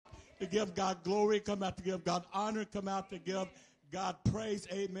to give God glory, come out to give God honor, come out to give God praise,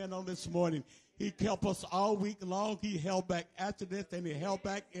 amen, on this morning. He kept us all week long. He held back accidents and he held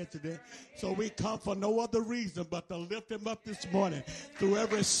back incidents. So we come for no other reason but to lift him up this morning through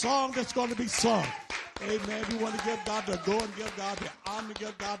every song that's going to be sung. Amen. We want to give God the glory and give God the honor,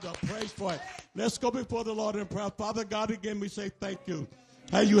 give God the praise for it. Let's go before the Lord in prayer. Father God, again, we say thank you.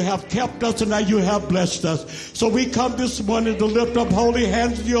 How you have kept us and how you have blessed us. So we come this morning to lift up holy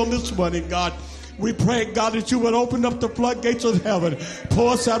hands to you on this morning, God. We pray, God, that you would open up the floodgates of heaven.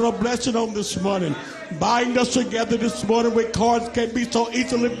 Pour us out a blessing on this morning. Bind us together this morning where cords can't be so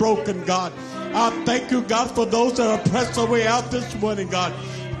easily broken, God. I thank you, God, for those that are pressed their way out this morning, God.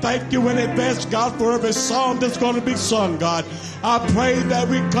 Thank you in advance, God, for every song that's going to be sung, God. I pray that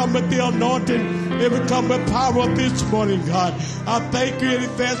we come with the anointing and we come with power this morning, God. I thank you in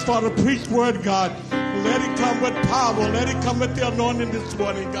advance for the preached word, God. Let it come with power. Let it come with the anointing this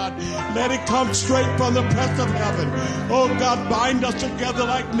morning, God. Let it come straight from the press of heaven. Oh, God, bind us together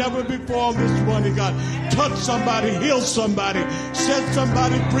like never before this morning, God. Touch somebody, heal somebody, set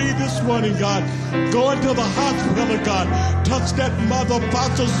somebody free this morning, God. Go into the hospital, God. Touch that mother,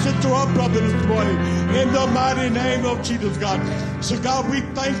 father, sister, or brother this morning. In the mighty name of Jesus, God. So, God, we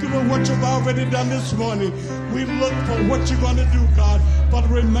thank you for what you've already done this morning. We look for what you're going to do, God, for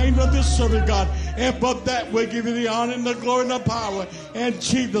the remainder of this service, God. And for that, we'll give you the honor and the glory and the power. In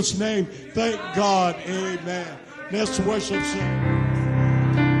Jesus' name, thank God. Amen. Let's worship, sing.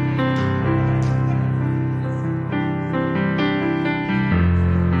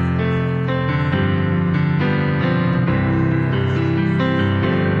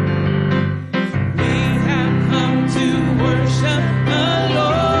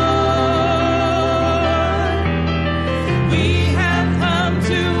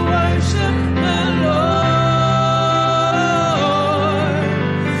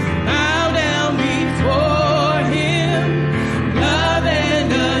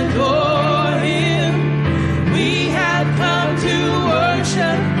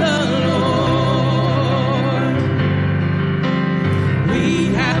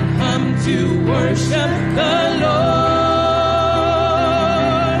 Worship the Lord.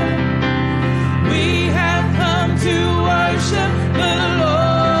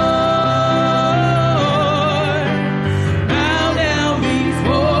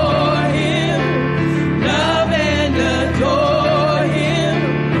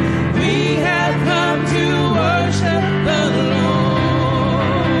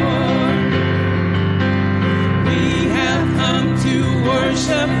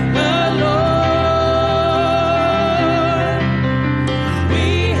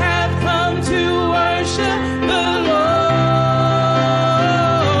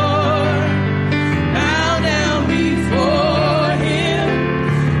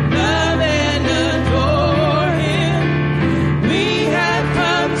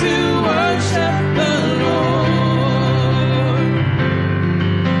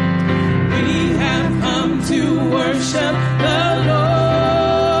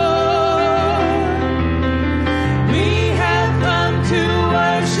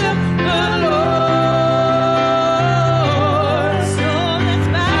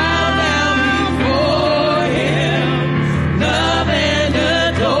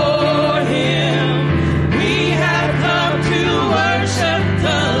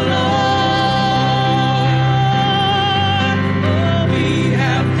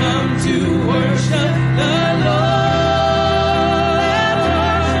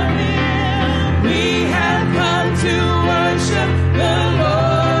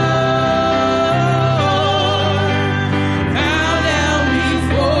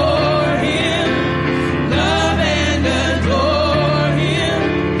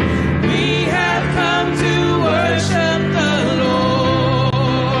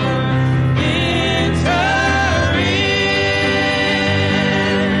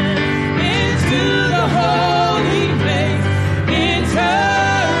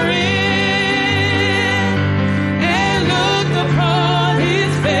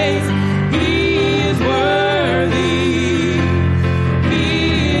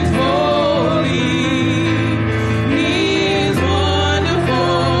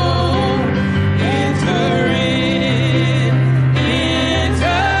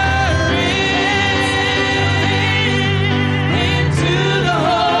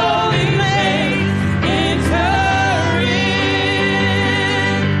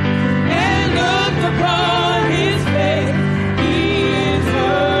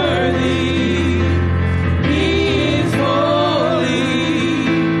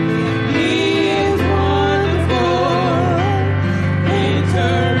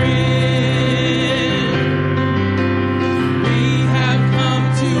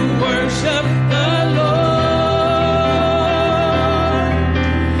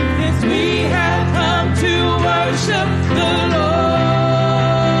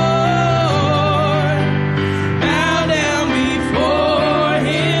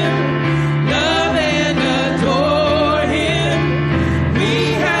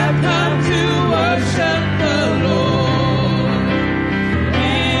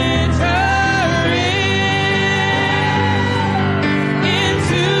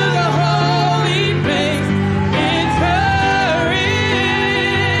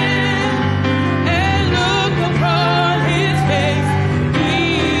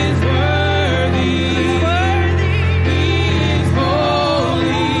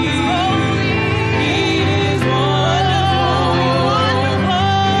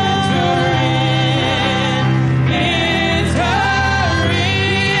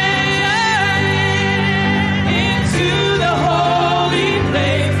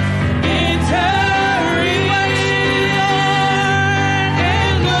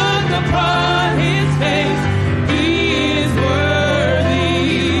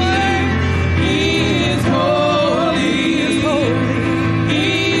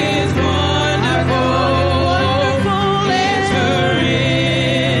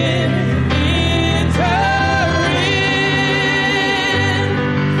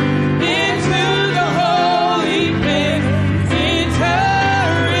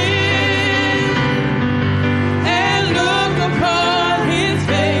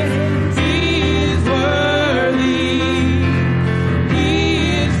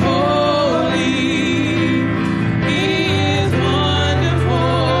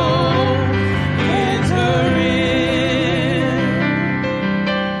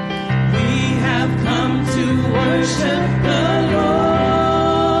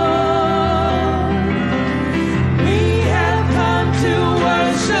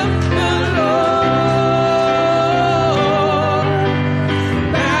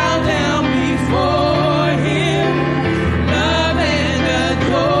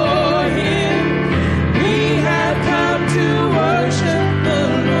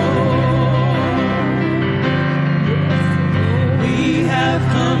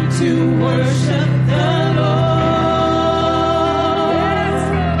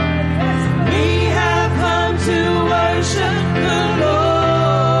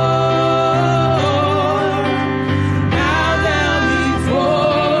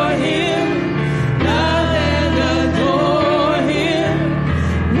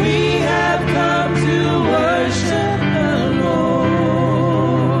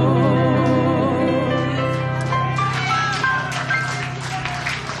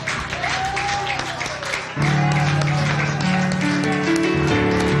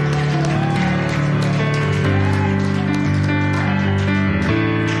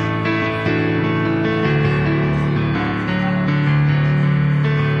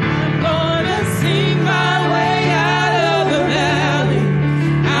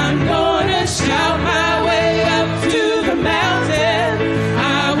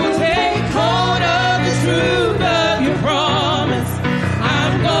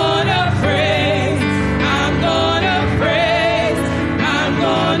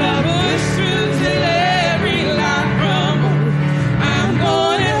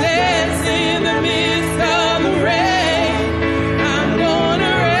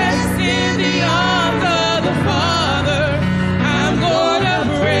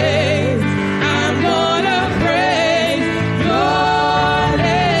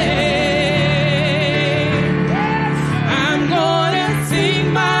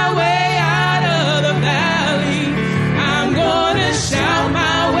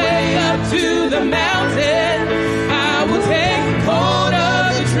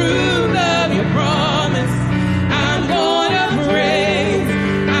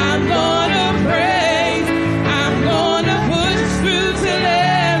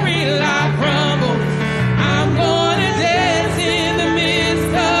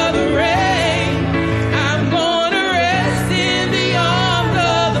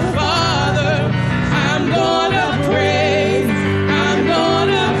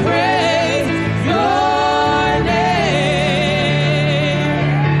 Your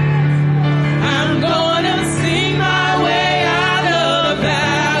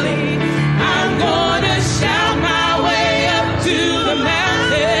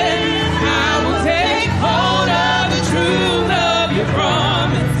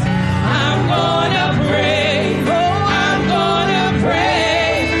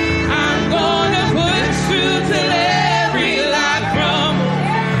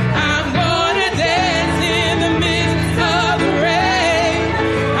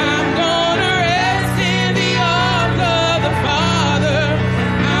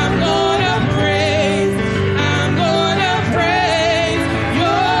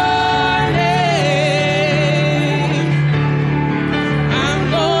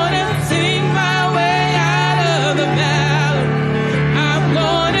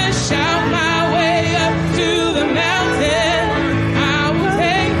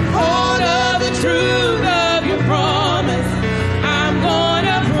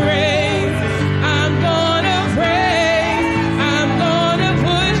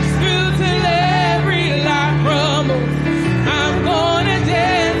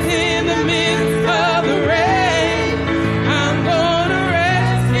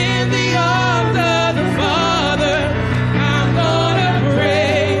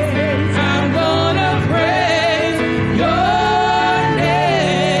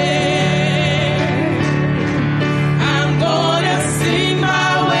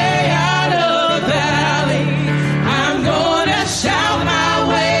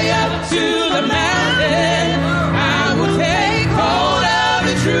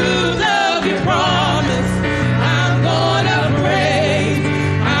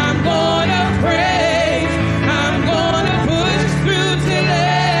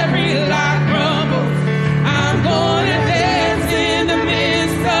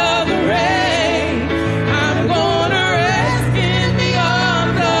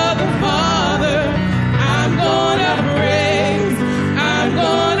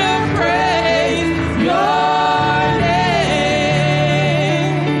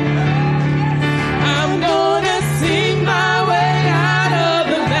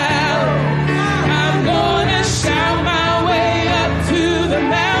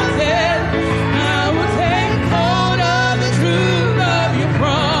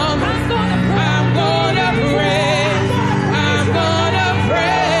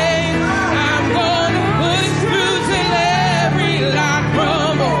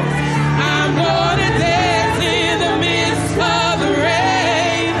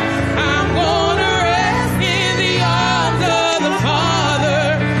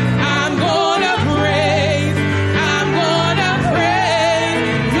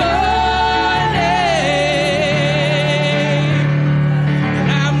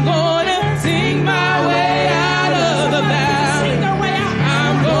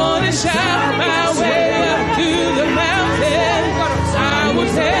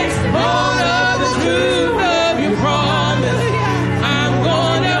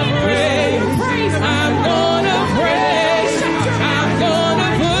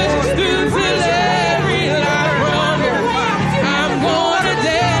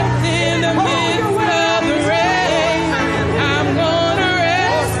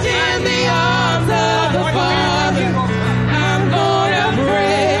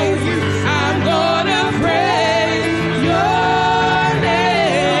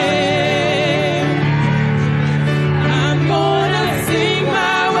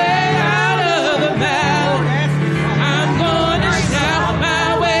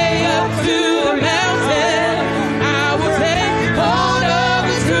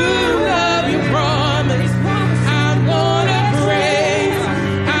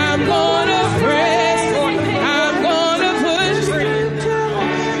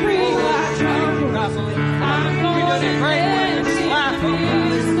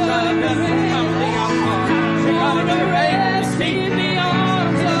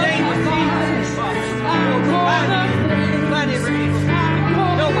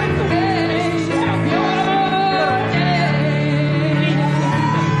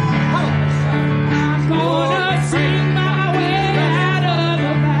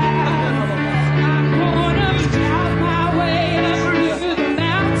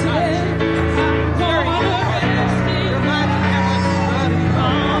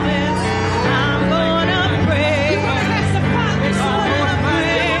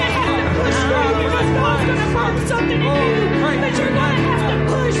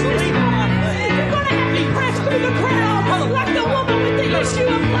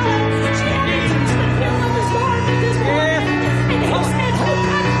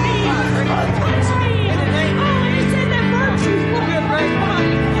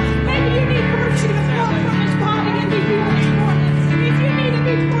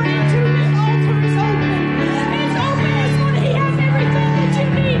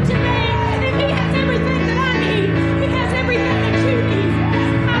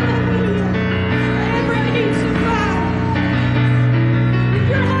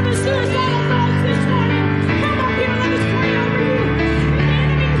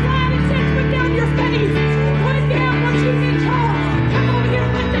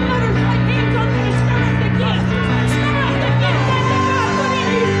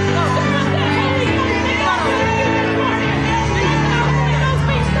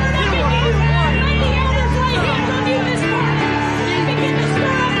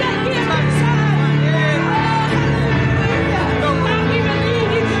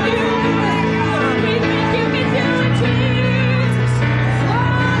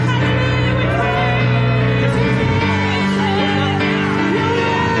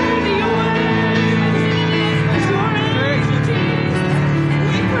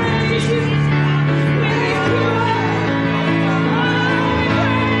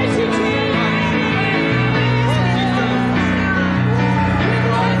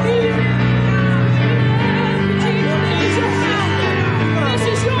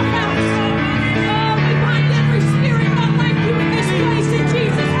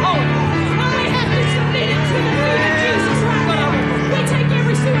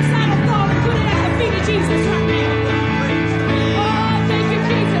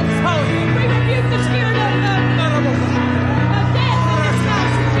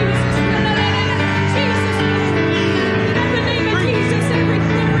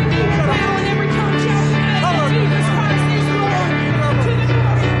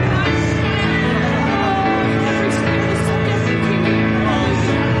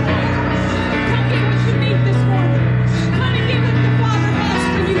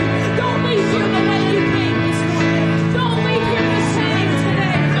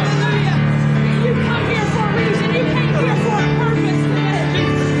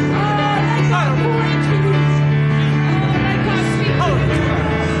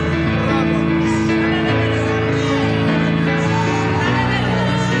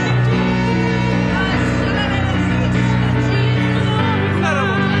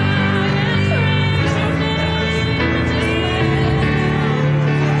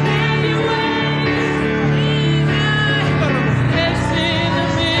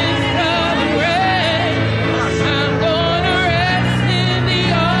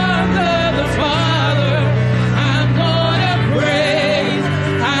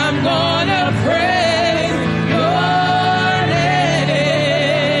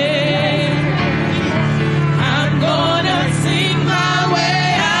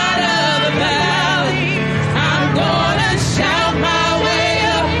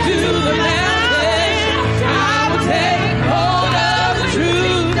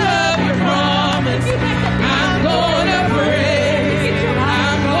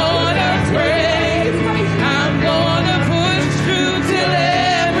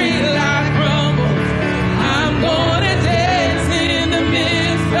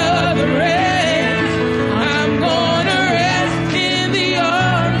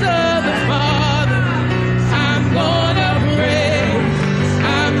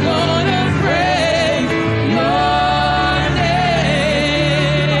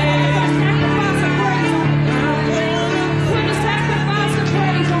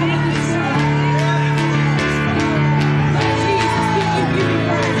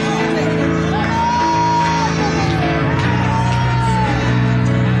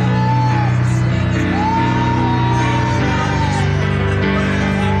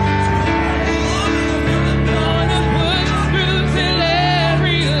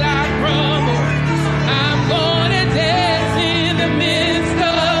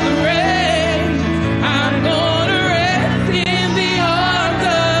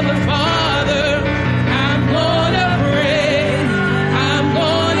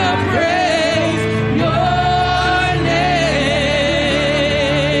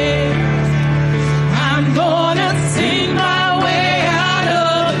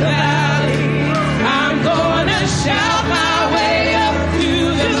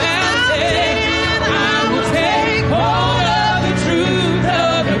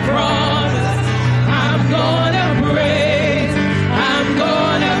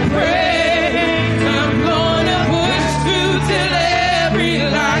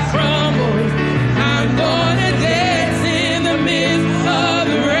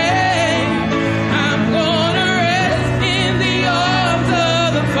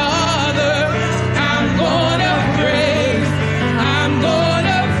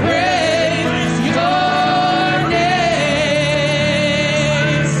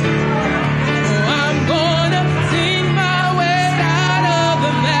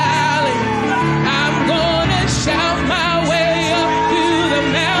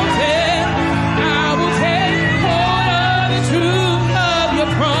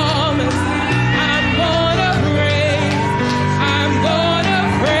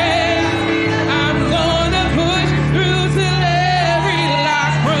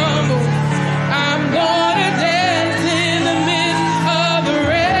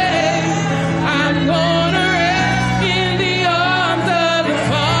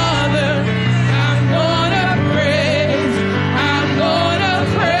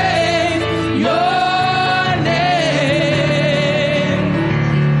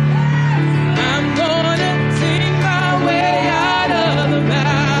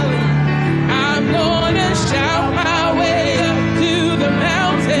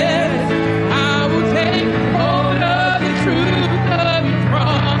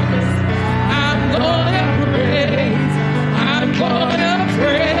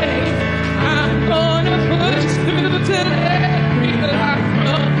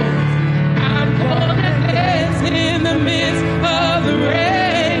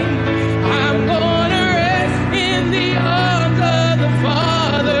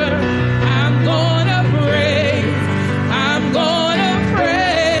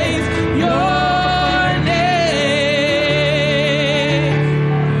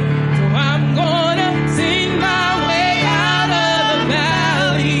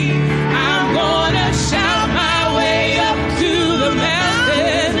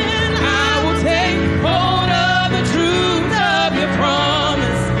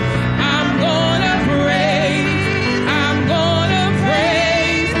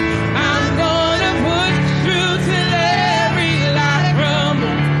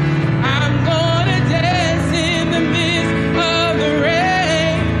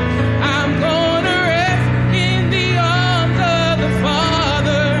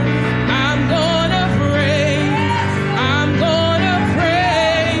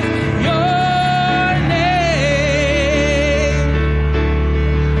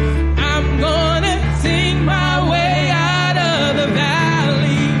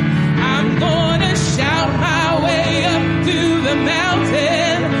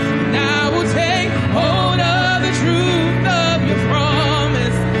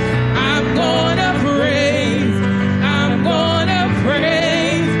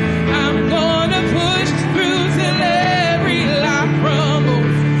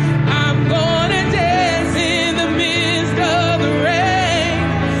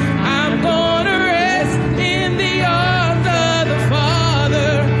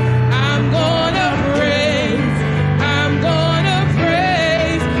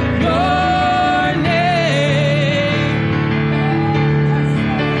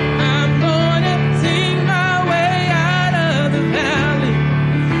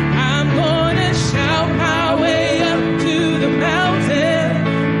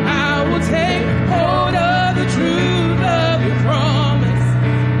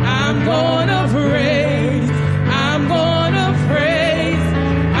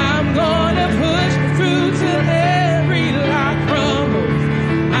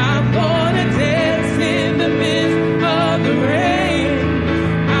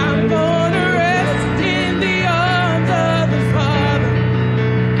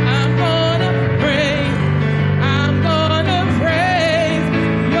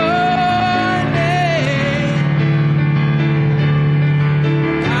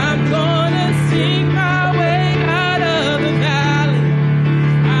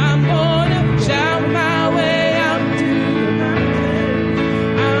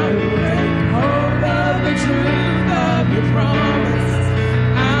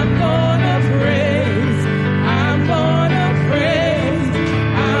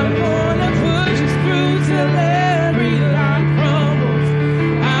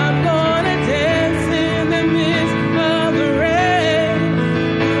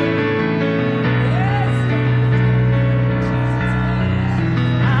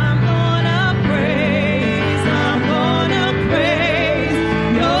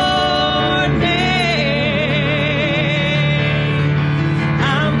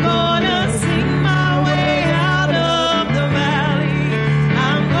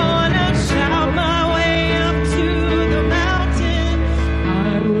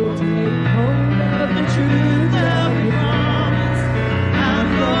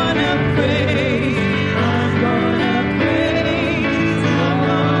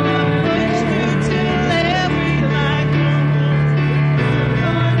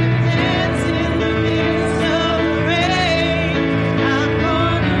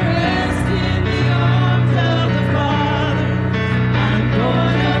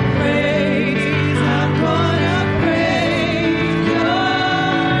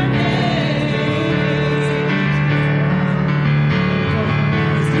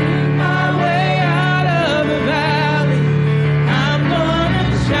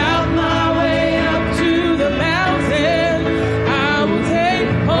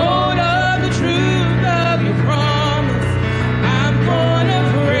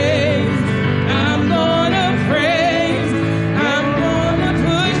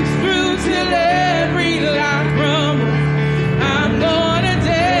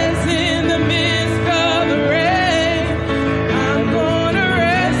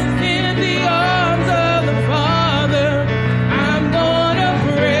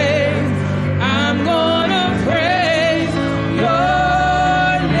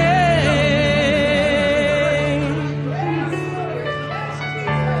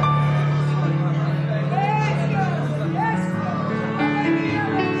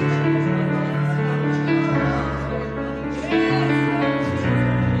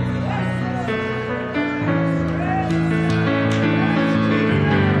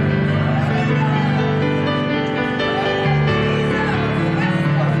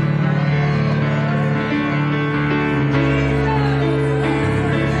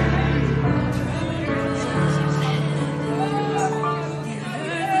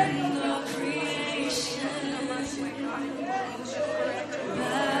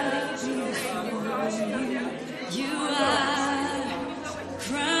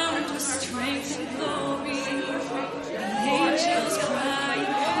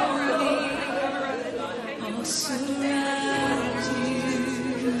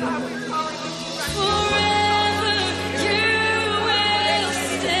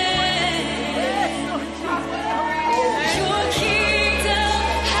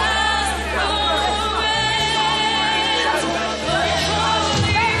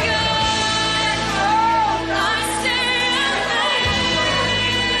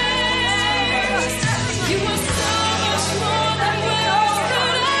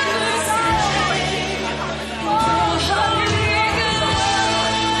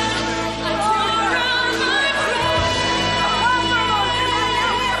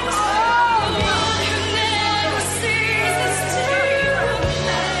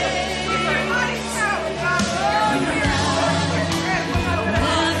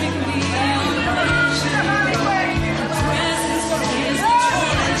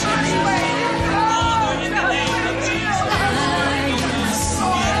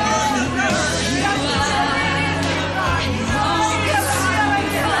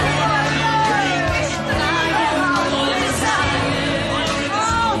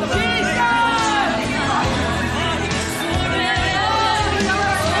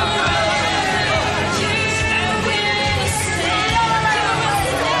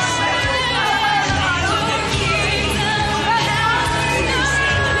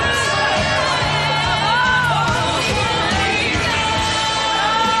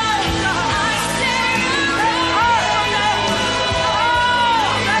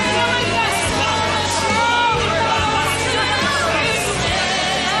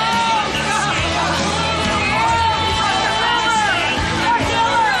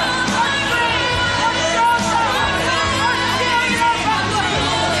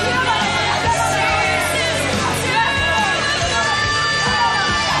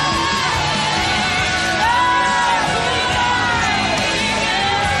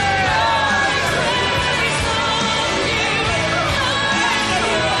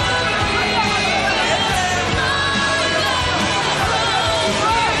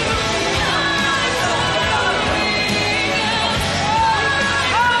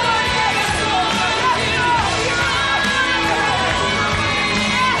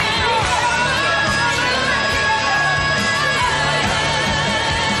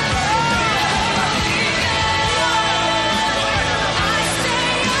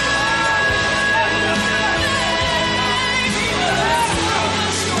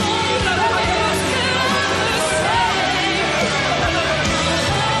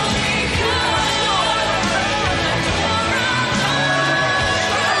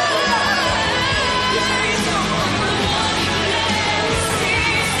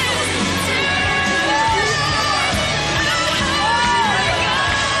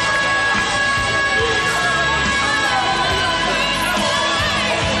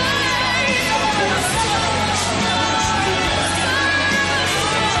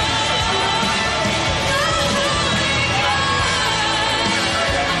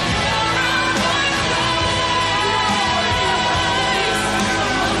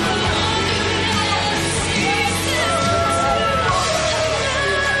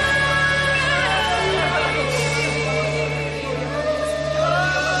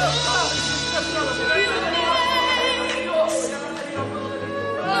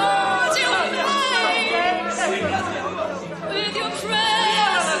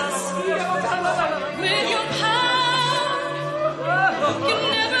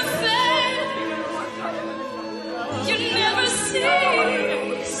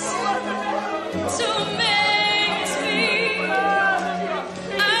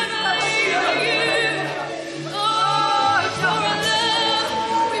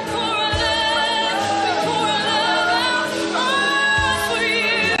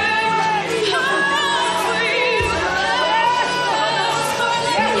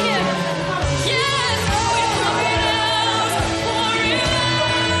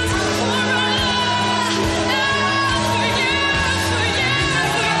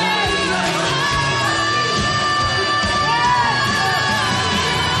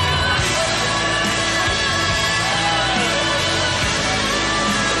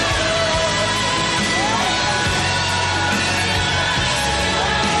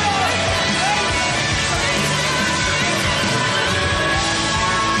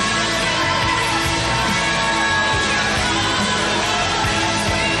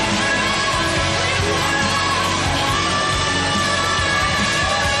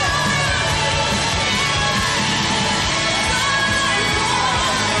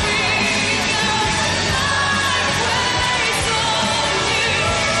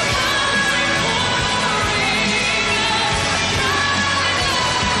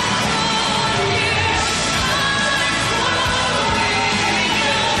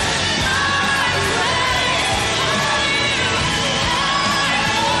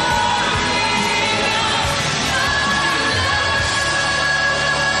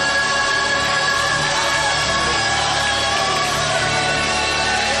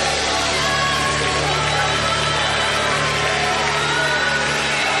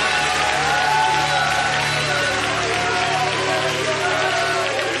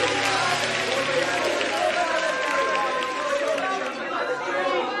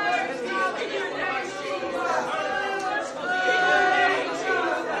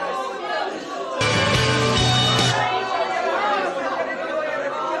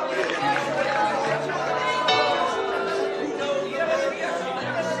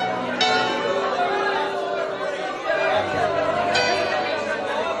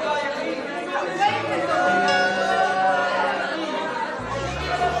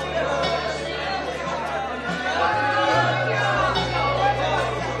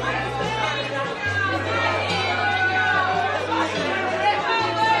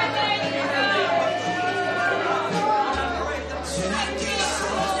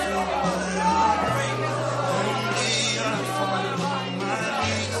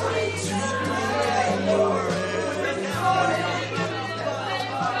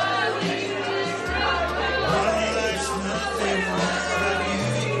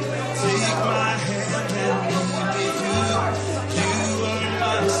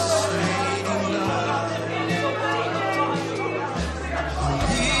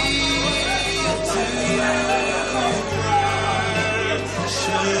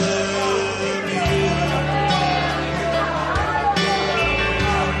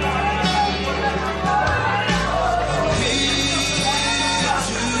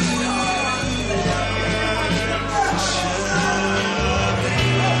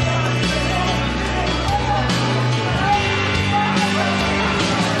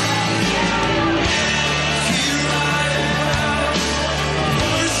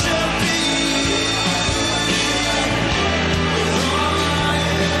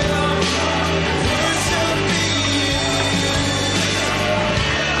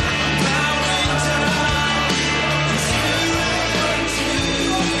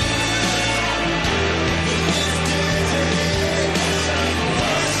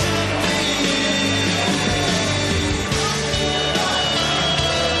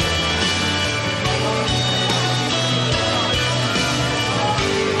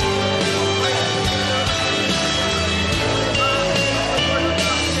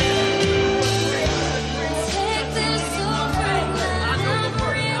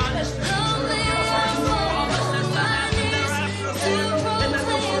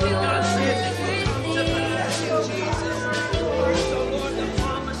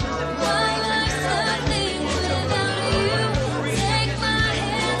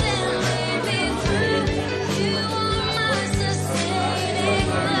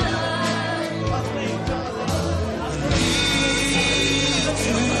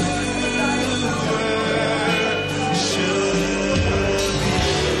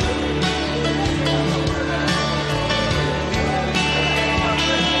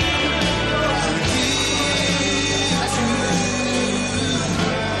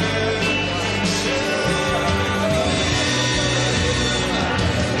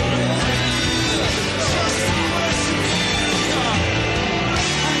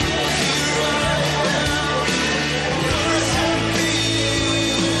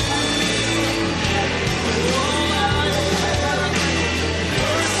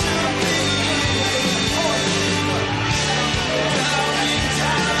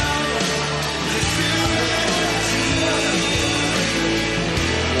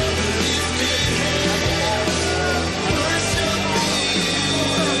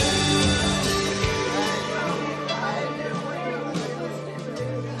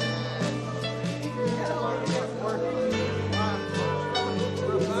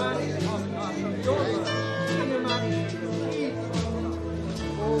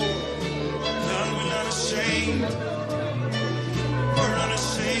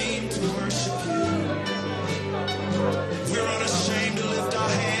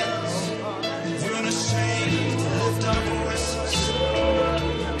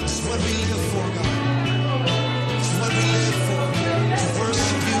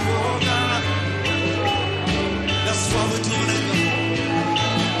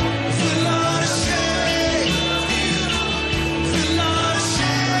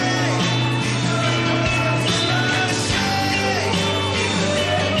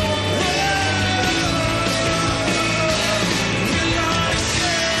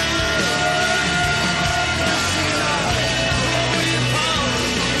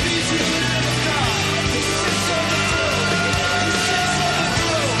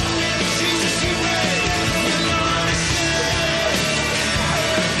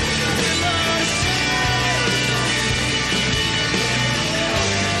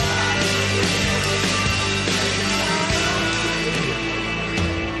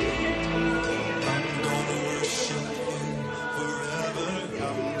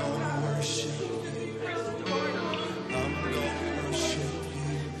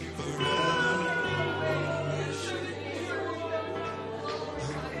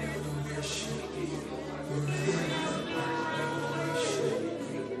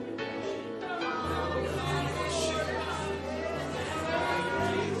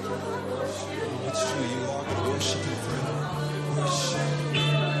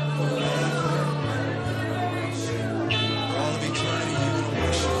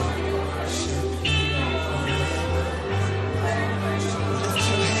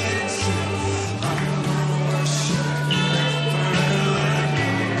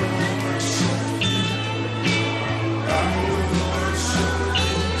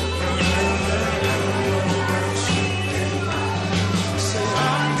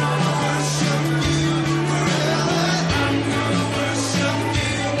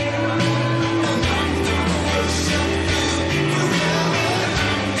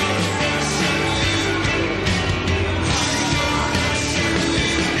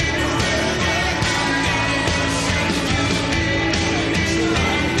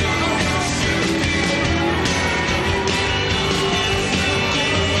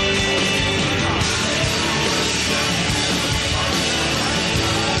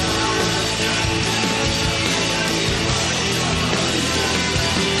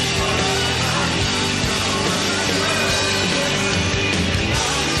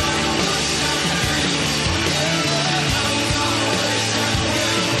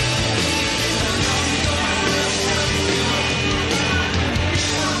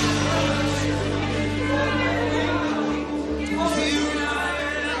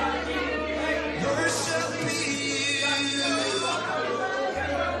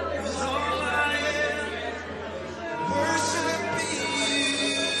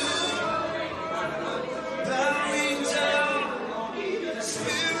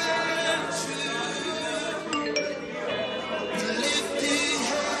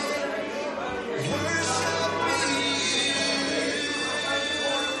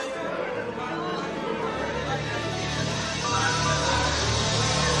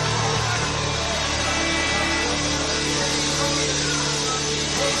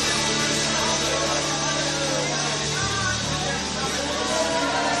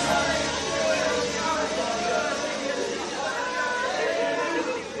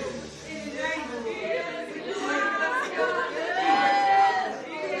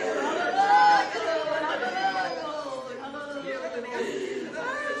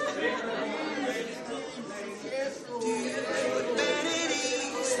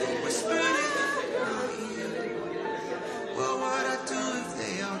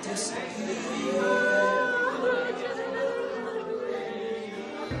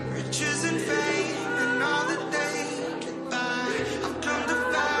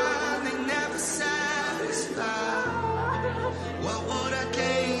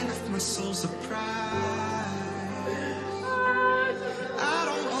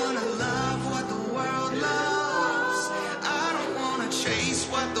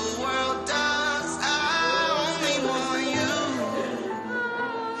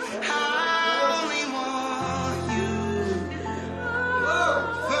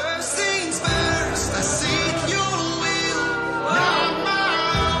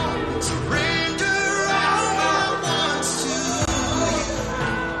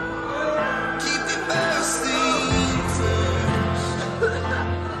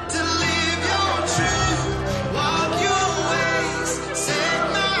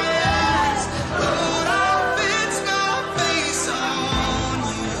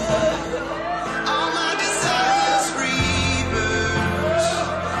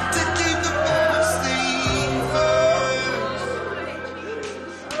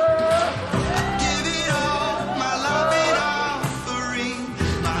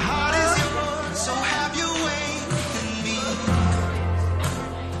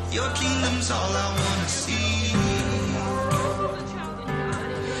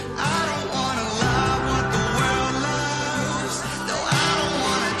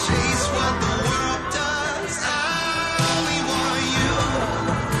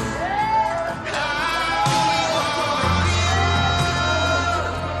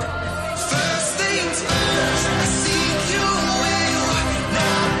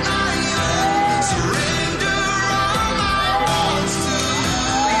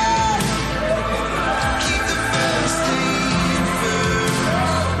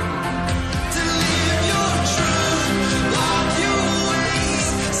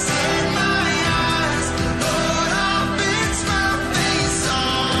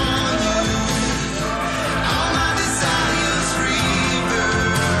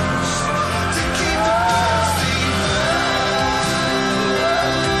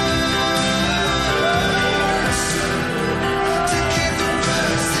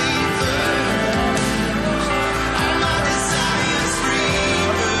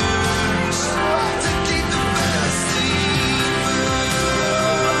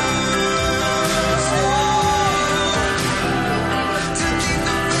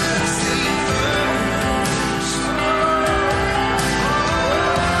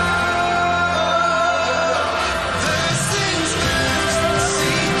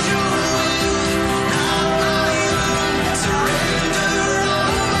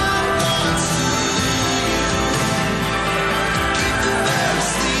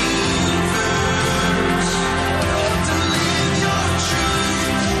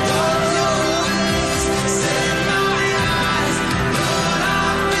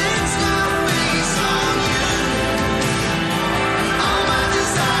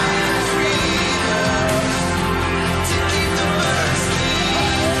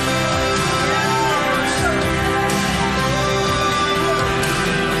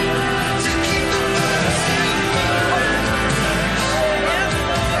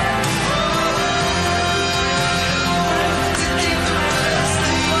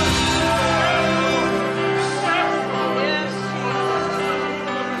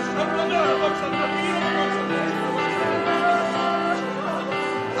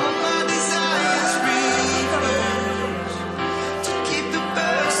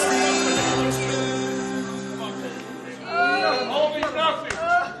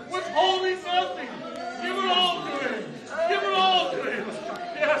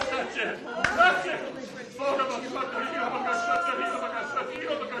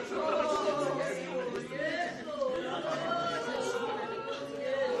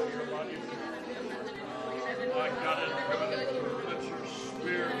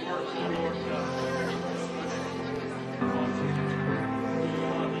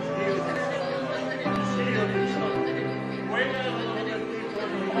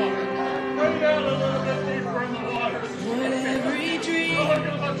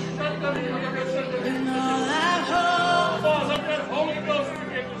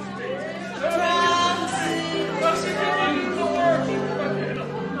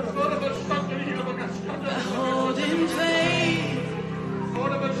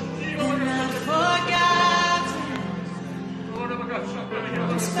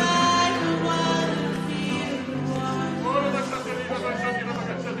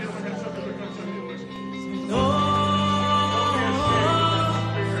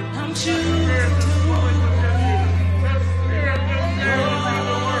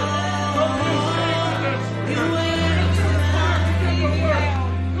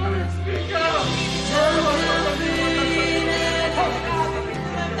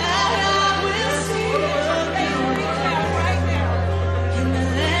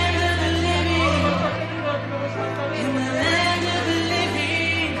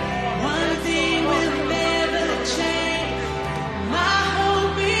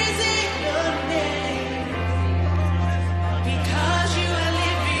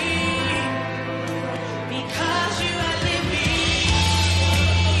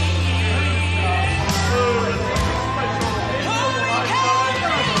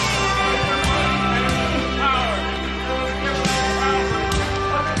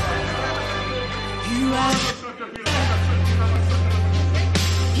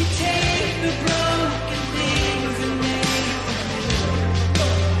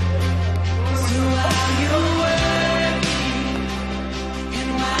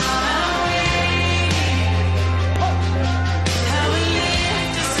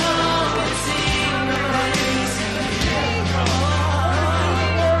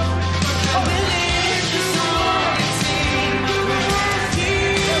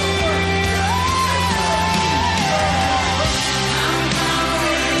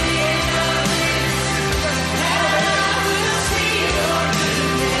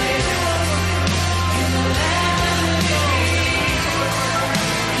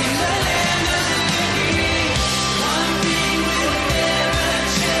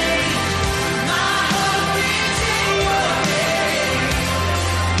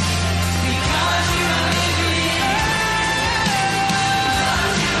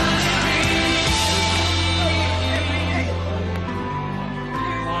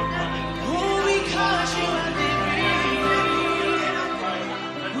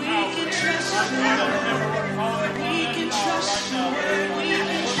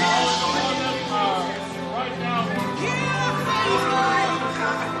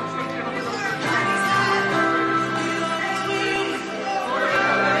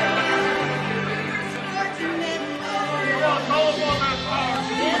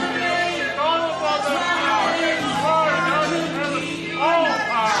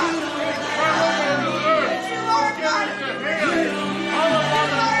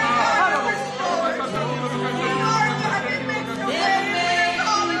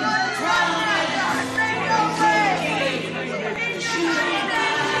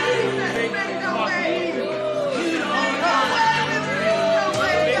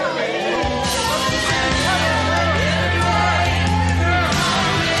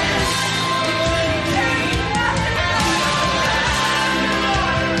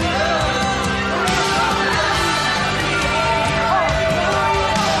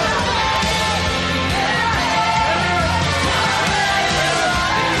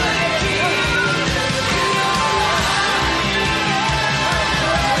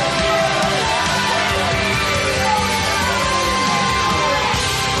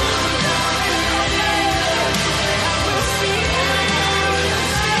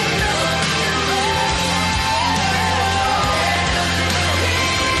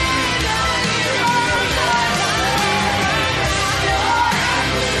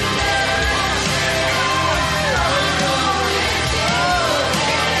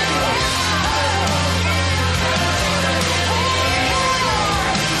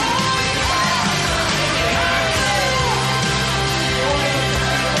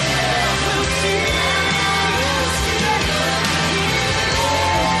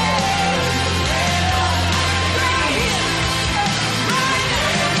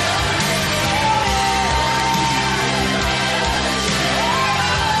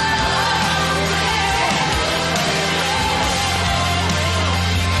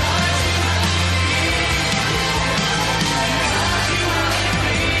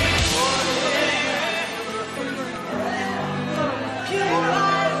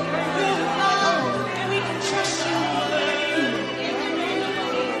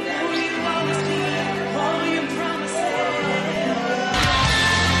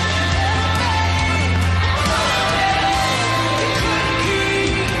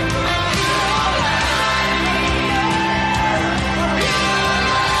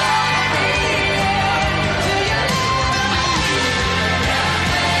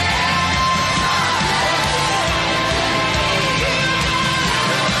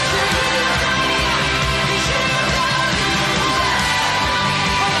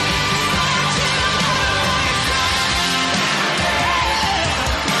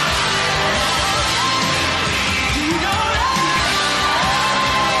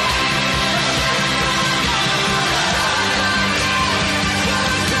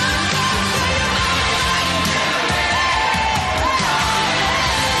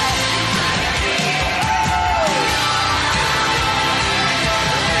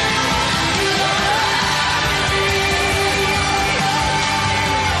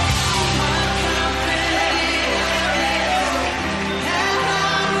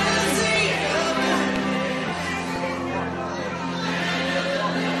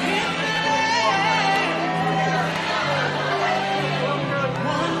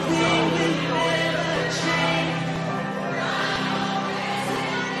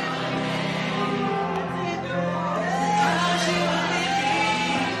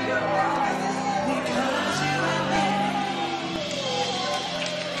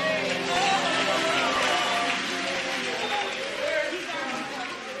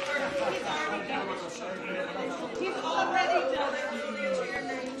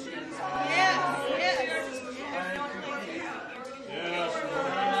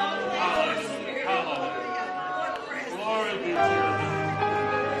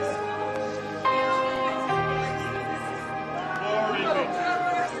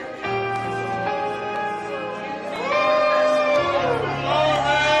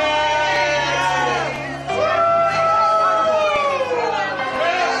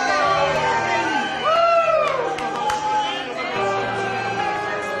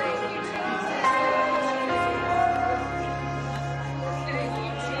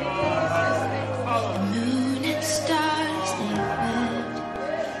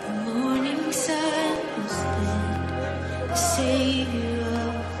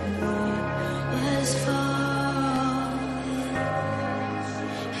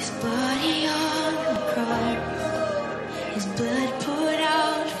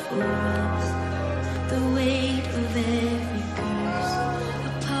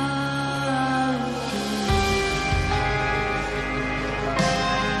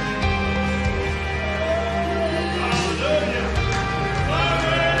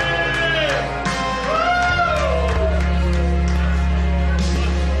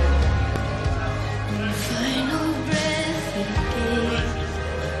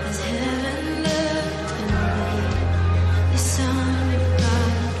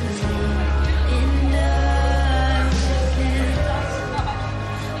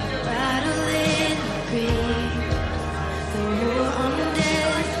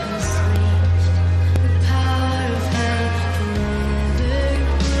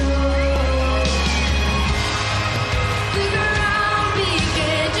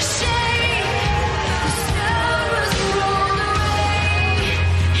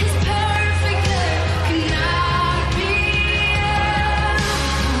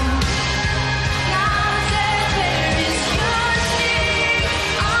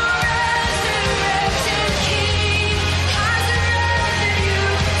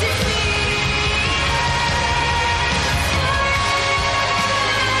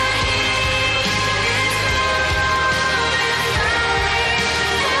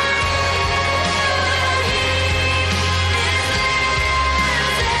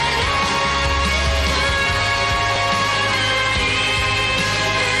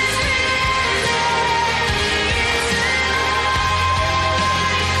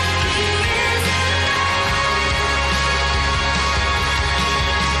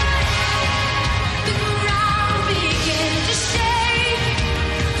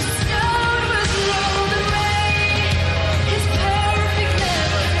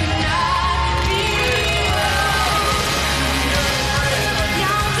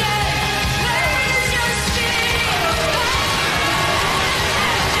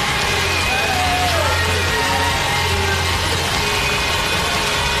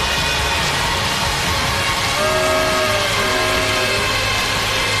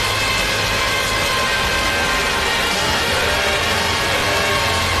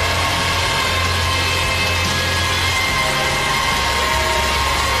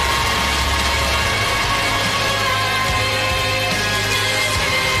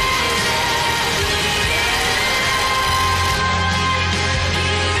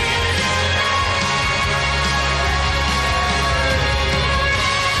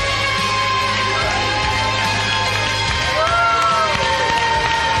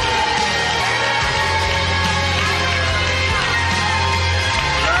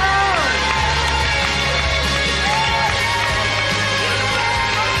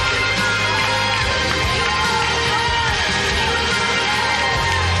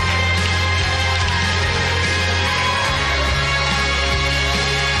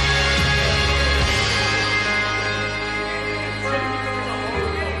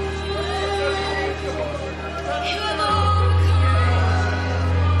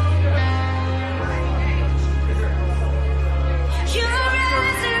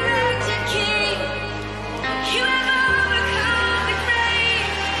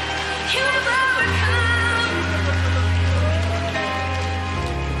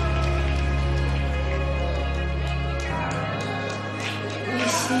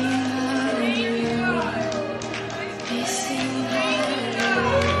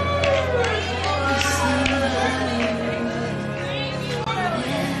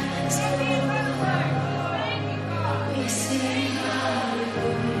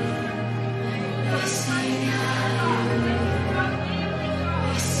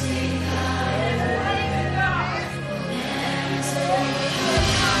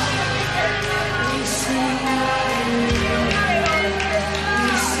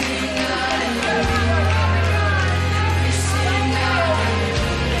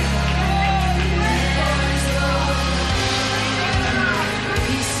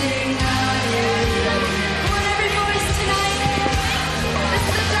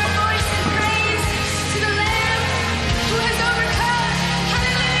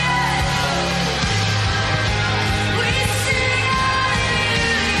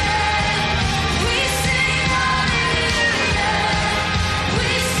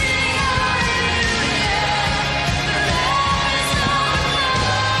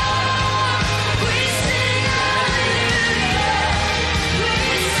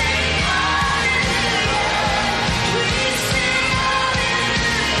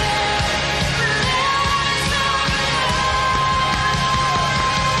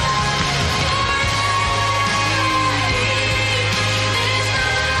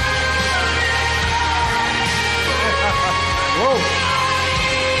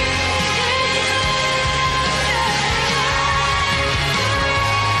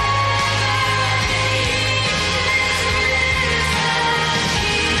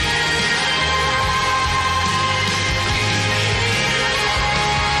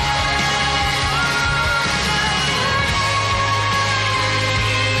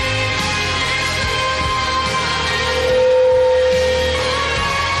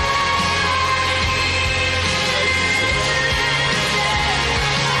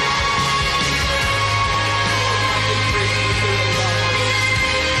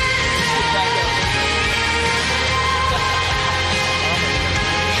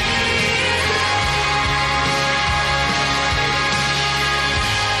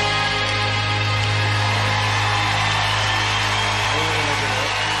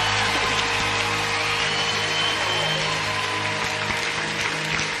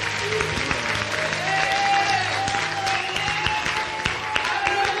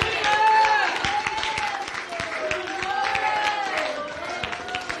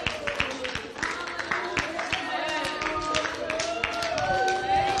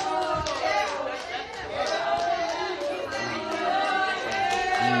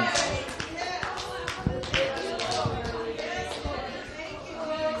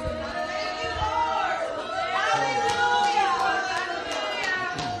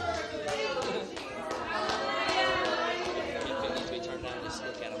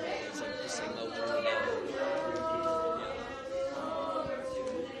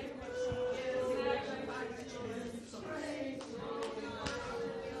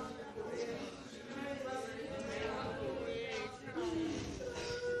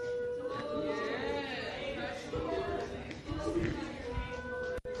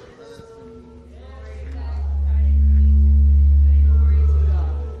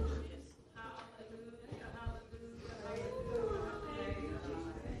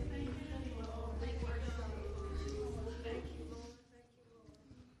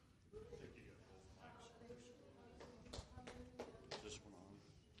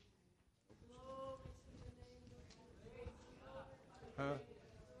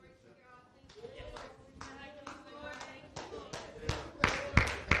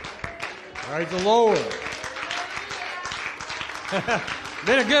Praise the Lord.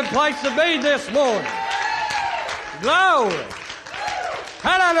 Been a good place to be this morning. Glory.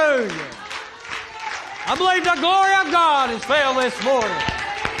 Hallelujah. I believe the glory of God has fell this morning.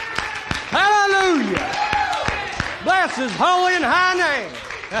 Hallelujah. Bless His holy and high name.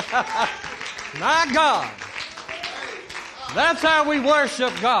 My God. That's how we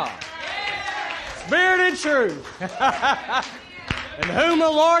worship God. Spirit and truth. And whom the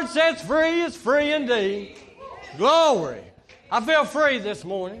Lord sets free is free indeed. Glory. I feel free this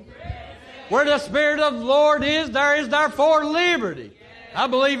morning. Where the Spirit of the Lord is therefore liberty. I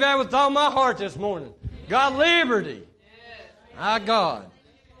believe that with all my heart this morning. God, liberty. My God.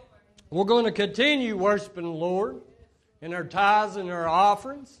 We're going to continue worshiping the Lord in our tithes and our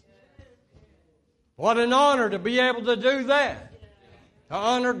offerings. What an honor to be able to do that. To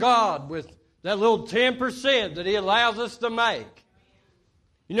honor God with that little 10% that He allows us to make.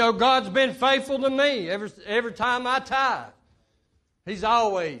 You know, God's been faithful to me every time I tithe. He's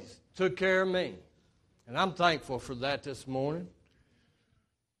always took care of me. And I'm thankful for that this morning.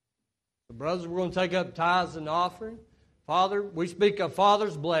 So, brothers, we're going to take up tithes and offering. Father, we speak of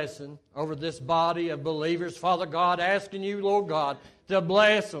Father's blessing over this body of believers. Father God, asking you, Lord God, to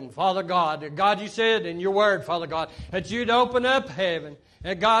bless them, Father God. God, you said in your word, Father God, that you'd open up heaven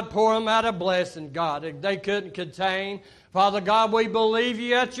and God pour them out a blessing, God, that they couldn't contain. Father God, we believe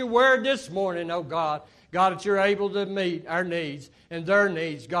you at your word this morning, oh God. God, that you're able to meet our needs and their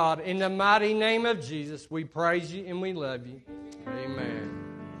needs, God. In the mighty name of Jesus, we praise you and we love you. Amen.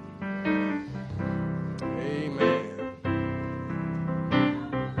 Amen.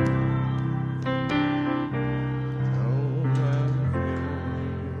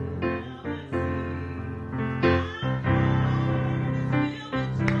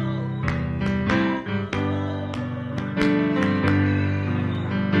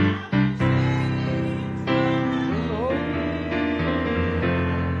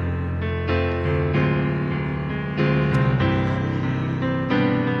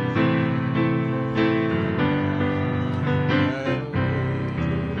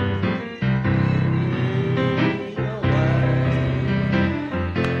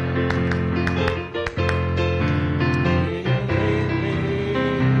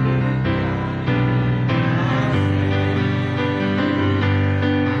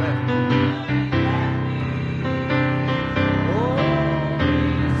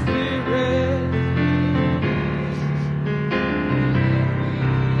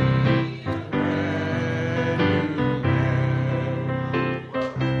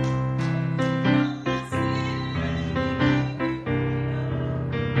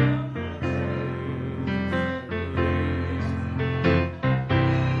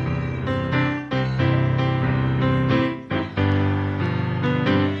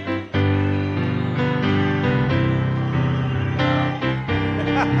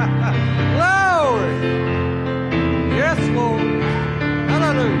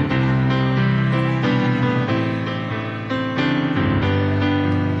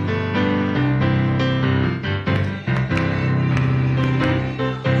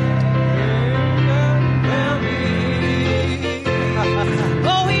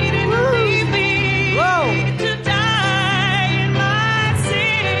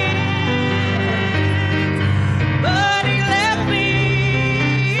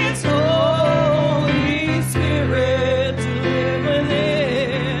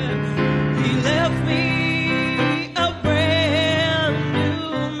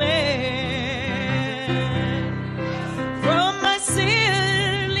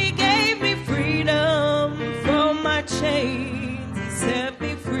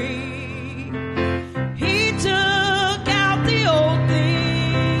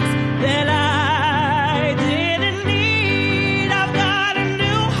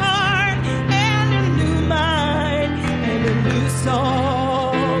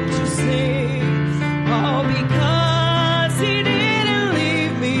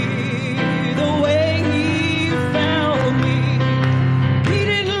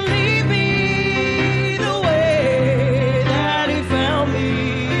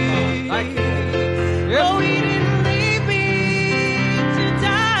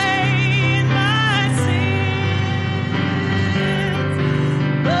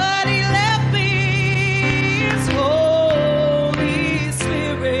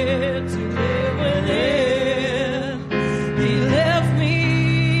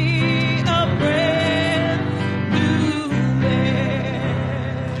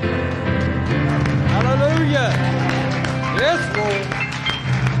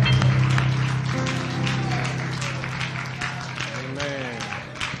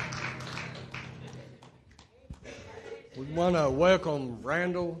 welcome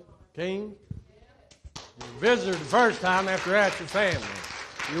Randall King. You visited the first time after at your family.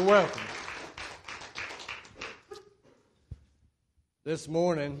 You're welcome. This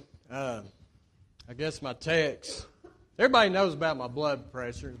morning, I guess my text, everybody knows about my blood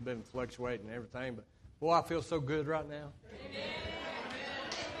pressure. It's been fluctuating and everything, but boy, I feel so good right now.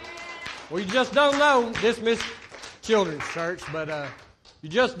 Well, you just don't know. This Miss Children's Church, but you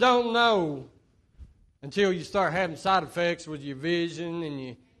just don't know until you start having side effects with your vision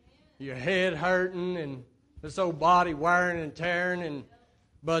and your head hurting and this old body wearing and tearing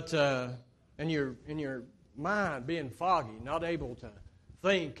and your mind being foggy, not able to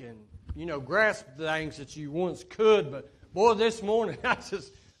think and grasp things that you once could. But boy, this morning I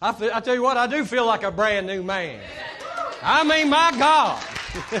tell you what, I do feel like a brand new man. I mean, my God,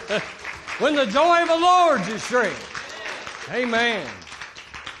 when the joy of the Lord's your strength. Amen.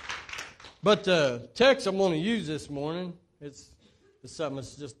 But the text I'm going to use this morning, it's something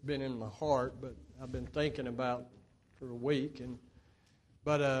that's just been in my heart, but I've been thinking about for a week.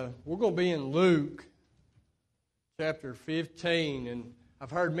 But we're going to be in Luke chapter 15, and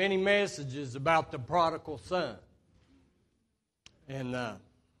I've heard many messages about the prodigal son. And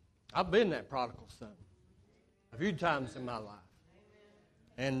I've been that prodigal son a few times in my life.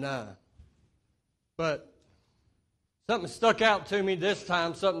 And but something stuck out to me this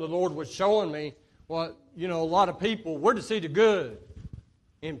time, something the Lord was showing me. Well, a lot of people, we're to see the good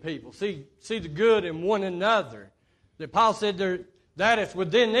in people, see the good in one another. That Paul said that if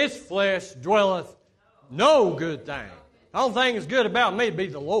within this flesh dwelleth no good thing. The only thing that's good about me be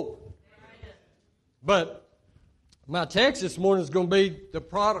the Lord. But my text this morning is going to be the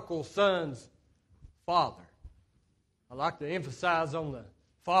prodigal son's father. I like to emphasize on the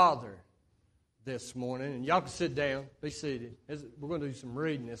father this morning. And y'all can sit down, be seated. We're going to do some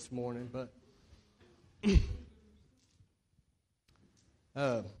reading this morning. But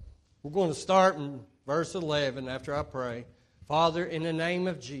we're going to start in verse 11 after I pray. Father, in the name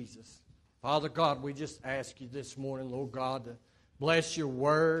of Jesus, Father God, we just ask you this morning, Lord God, to bless your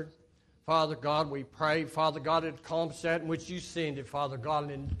word. Father God, we pray, Father God, it accomplish that in which you send it, Father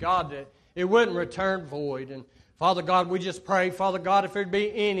God, and God, that it wouldn't return void. And Father God, we just pray, Father God, if there'd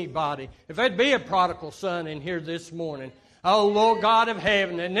be anybody, if there'd be a prodigal son in here this morning, oh Lord God of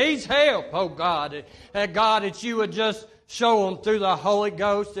heaven, that needs help, oh God, that you would just show them through the Holy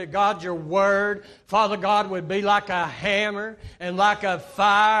Ghost that God, your word, Father God, would be like a hammer and like a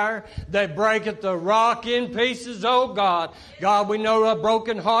fire that breaketh the rock in pieces, oh God. God, we know a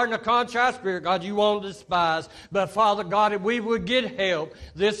broken heart and a contrite spirit, God, you won't despise. But Father God, if we would get help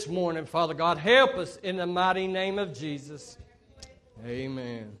this morning, Father God, help us in the mighty name of Jesus.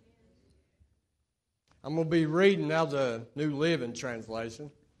 Amen. I'm going to be reading now the New Living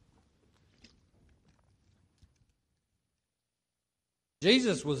Translation.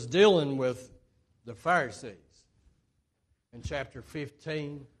 Jesus was dealing with the Pharisees in chapter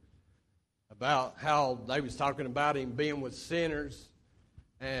 15 about how they was talking about him being with sinners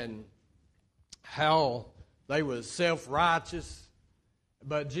and how they was self-righteous.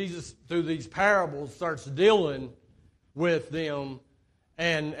 But Jesus, through these parables, starts dealing with them.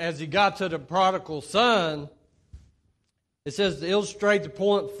 And as he got to the prodigal son, it says, to illustrate the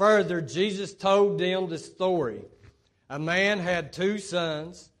point further, Jesus told them this story. A man had 2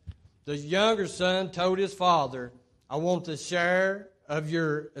 sons. The younger son told his father, I want the share of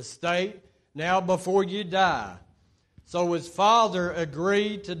your estate now before you die. So his father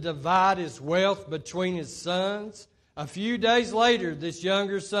agreed to divide his wealth between his sons. A few days later, this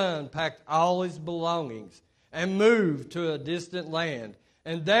younger son packed all his belongings and moved to a distant land.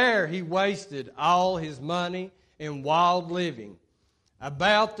 And there he wasted all his money in wild living.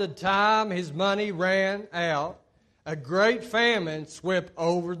 About the time his money ran out, a great famine swept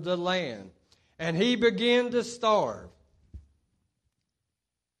over the land, and he began to starve.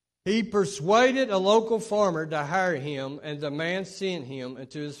 He persuaded a local farmer to hire him, and the man sent him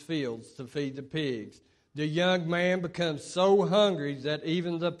into his fields to feed the pigs. The young man became so hungry that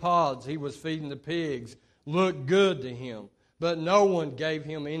even the pods he was feeding the pigs looked good to him, but no one gave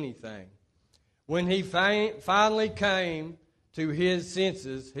him anything. When he finally came to his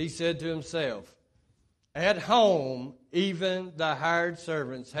senses, he said to himself, at home, even the hired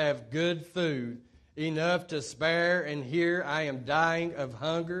servants have good food, enough to spare, and here I am dying of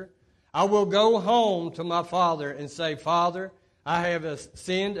hunger. I will go home to my father and say, Father, I have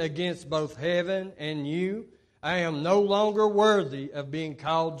sinned against both heaven and you. I am no longer worthy of being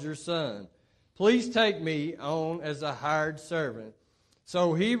called your son. Please take me on as a hired servant.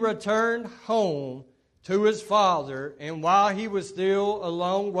 So he returned home to his father, and while he was still a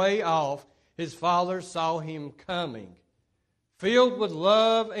long way off, his father saw him coming. Filled with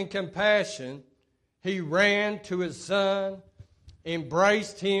love and compassion, he ran to his son,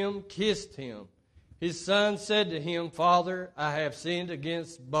 embraced him, kissed him. His son said to him, Father, I have sinned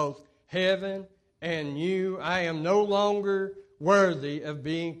against both heaven and you. I am no longer worthy of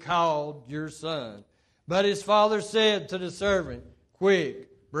being called your son. But his father said to the servant,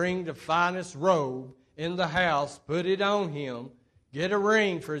 Quick, bring the finest robe in the house, put it on him, get a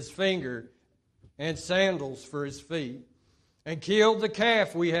ring for his finger and sandals for his feet, and kill the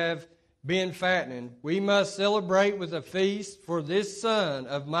calf we have been fattening. We must celebrate with a feast, for this son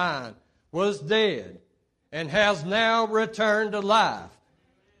of mine was dead and has now returned to life.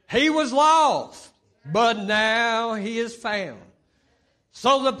 He was lost, but now he is found.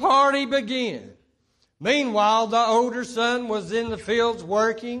 So the party began. Meanwhile, the older son was in the fields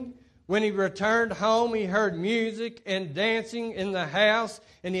working. When he returned home, he heard music and dancing in the house,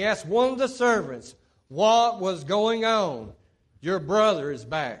 and he asked one of the servants what was going on. Your brother is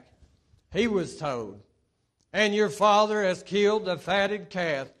back, he was told, and your father has killed the fatted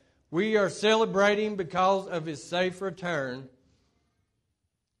calf. We are celebrating because of his safe return.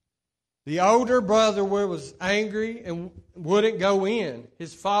 The older brother was angry and wouldn't go in.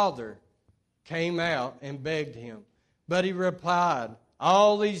 His father came out and begged him. But he replied,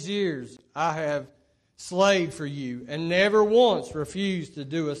 All these years I have slaved for you and never once refused to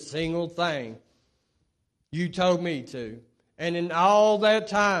do a single thing you told me to. And in all that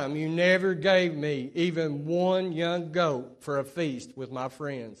time you never gave me even one young goat for a feast with my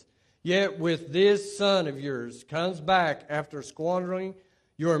friends. Yet with this son of yours comes back after squandering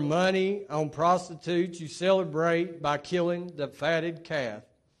your money on prostitutes, you celebrate by killing the fatted calf.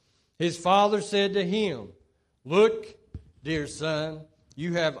 His father said to him, Look, dear son,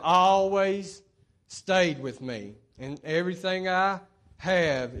 you have always stayed with me, and everything I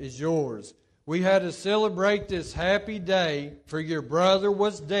have is yours. We had to celebrate this happy day, for your brother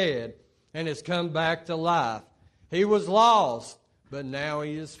was dead and has come back to life. He was lost, but now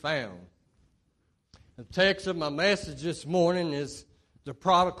he is found. The text of my message this morning is the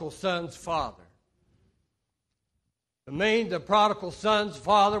prodigal son's father. To me, the prodigal son's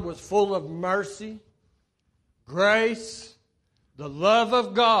father was full of mercy, grace, the love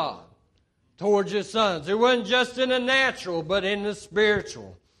of God towards his sons. It wasn't just in the natural, but in the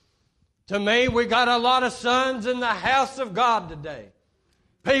spiritual. To me, we got a lot of sons in the house of God today.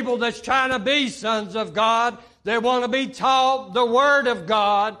 People that's trying to be sons of God. They want to be taught the Word of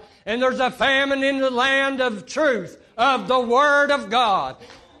God. And there's a famine in the land of truth, of the Word of God.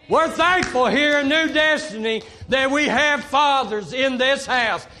 We're thankful here in New Destiny that we have fathers in this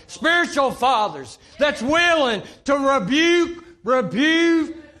house, spiritual fathers, that's willing to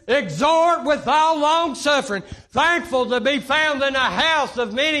rebuke, exhort with all long suffering. Thankful to be found in a house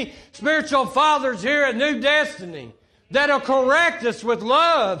of many spiritual fathers here at New Destiny that'll correct us with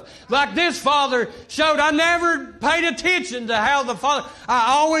love. Like this father showed. I never paid attention to how the father,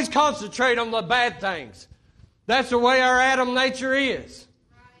 I always concentrate on the bad things. That's the way our Adam nature is.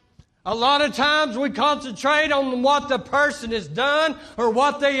 A lot of times we concentrate on what the person has done or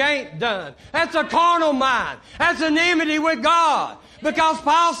what they ain't done. That's a carnal mind. That's an enmity with God. Because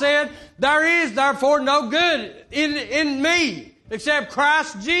Paul said, there is therefore no good in me except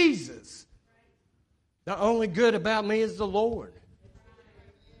Christ Jesus. The only good about me is the Lord.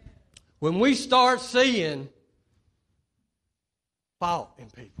 When we start seeing fault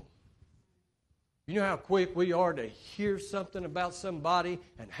in people, you know how quick we are to hear something about somebody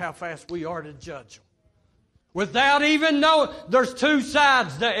and how fast we are to judge them. Without even knowing, there's two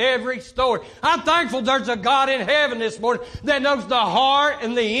sides to every story. I'm thankful there's a God in heaven this morning that knows the heart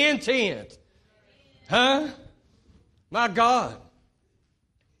and the intent. Huh? My God.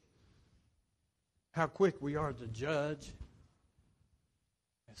 How quick we are to judge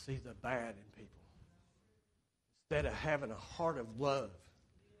and see the bad in people. Instead of having a heart of love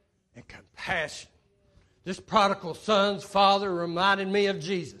and compassion. This prodigal son's father reminded me of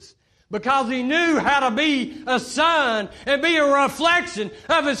Jesus. Because he knew how to be a son and be a reflection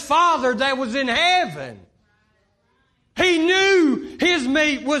of his Father that was in heaven. He knew his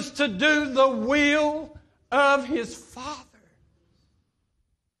meat was to do the will of his Father.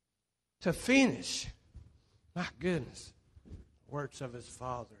 To finish, my goodness, works of his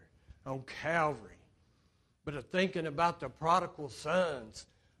Father on Calvary. But of thinking about the prodigal son's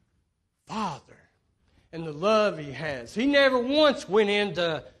father and the love he has. He never once went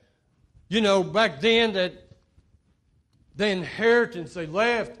into, back then that the inheritance, they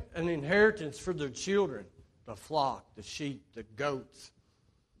left an inheritance for their children. The flock, the sheep, the goats.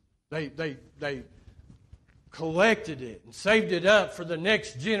 They collected it and saved it up for the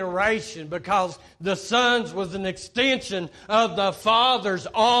next generation, because the sons was an extension of the father's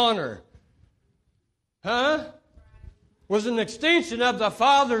honor. Was an extension of the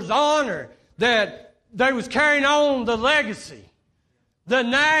father's honor, that they was carrying on the legacy, the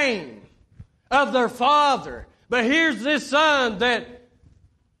name of their father. But here's this son that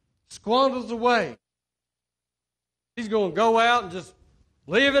squanders away. He's going to go out and just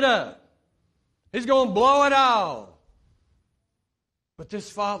live it up. He's going to blow it all. But this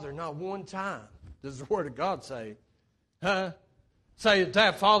father, not one time does the Word of God say, say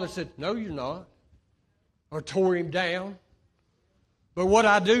that father said, no, you're not, or tore him down. But what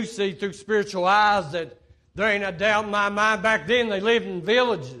I do see through spiritual eyes, that there ain't a doubt in my mind. Back then they lived in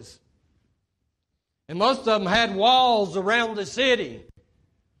villages. And most of them had walls around the city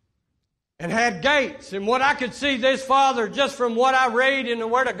and had gates. And what I could see this father, just from what I read in the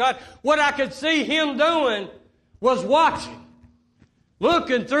Word of God, what I could see him doing was watching,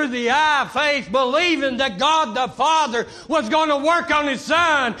 looking through the eye of faith, believing that God the Father was going to work on His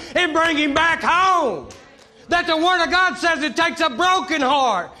Son and bring him back home. That the Word of God says it takes a broken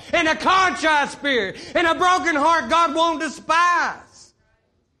heart and a contrite spirit, and a broken heart God won't despise.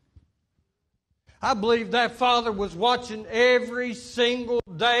 I believe that father was watching every single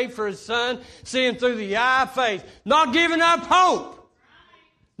day for his son, seeing through the eye of faith, not giving up hope.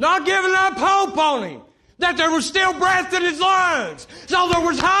 Not giving up hope on him. That there was still breath in his lungs. So there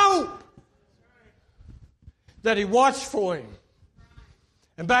was hope. That he watched for him.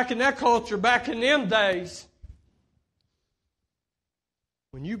 And back in that culture, back in them days,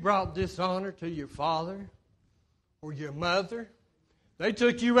 when you brought dishonor to your father or your mother, they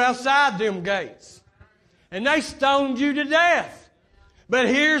took you outside them gates. And they stoned you to death. But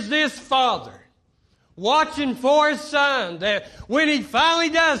here's this father watching for his son, that when he finally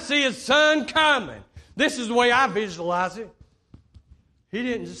does see his son coming, this is the way I visualize it. He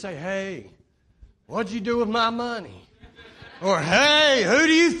didn't just say, hey, what'd you do with my money? Or, hey, who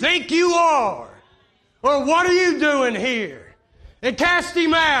do you think you are? Or, what are you doing here? And cast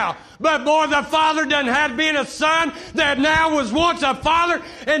him out. But boy, the father done had been a son that now was once a father,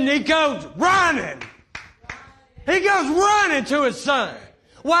 and he goes running. He goes running to his son.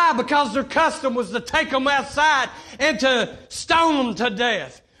 Why? Because their custom was to take them outside and to stone them to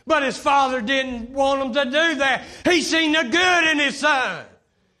death. But his father didn't want him to do that. He seen the good in his son.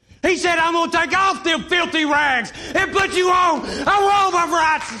 He said, I'm going to take off them filthy rags and put you on a robe of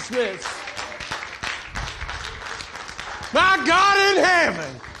righteousness. My God in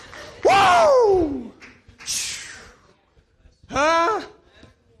heaven. Woo!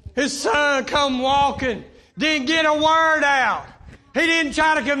 His son come walking. Didn't get a word out. He didn't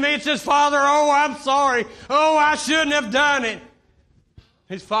try to convince his father, oh, I'm sorry. Oh, I shouldn't have done it.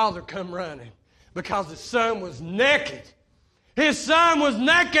 His father come running because his son was naked. His son was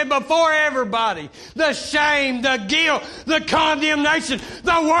naked before everybody. The shame, the guilt, the condemnation.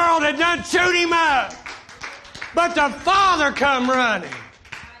 The world had done chewed him up. But the father come running.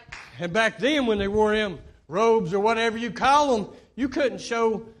 And back then when they wore them robes or whatever you call them, you couldn't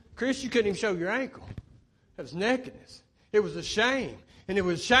show, Chris, you couldn't even show your ankle. That was nakedness. It was a shame. And it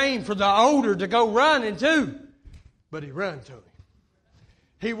was shame for the older to go running too. But he run to him.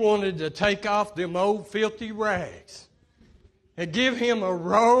 He wanted to take off them old filthy rags and give him a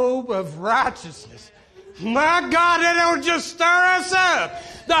robe of righteousness. My God, that'll just stir us up.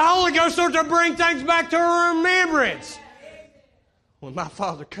 The Holy Ghost starts to bring things back to our remembrance. When my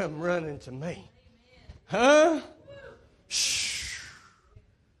father come running to me. Shh.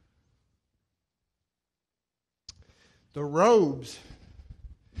 The robes.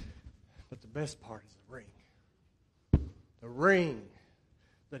 But the best part is the ring. The ring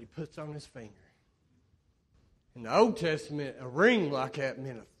that he puts on his finger. In the Old Testament, a ring like that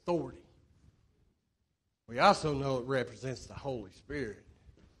meant authority. We also know it represents the Holy Spirit.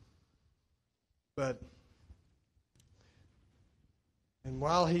 And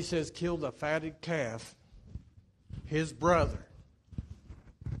while he says kill the fatted calf, his brother,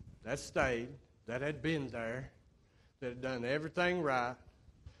 that stayed, that had been there, that had done everything right,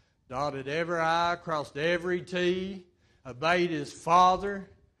 dotted every I, crossed every T, obeyed his father,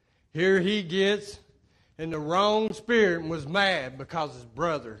 here he gets in the wrong spirit and was mad because his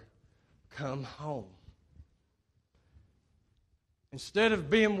brother come home. Instead of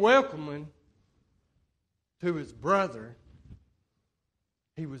being welcoming to his brother,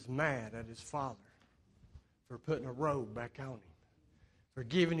 he was mad at his father for putting a robe back on him, for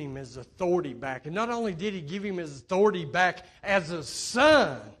giving him his authority back. And not only did he give him his authority back as a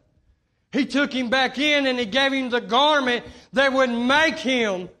son, he took him back in and he gave him the garment that would make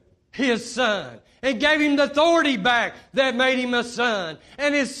him his son and gave him the authority back that made him a son.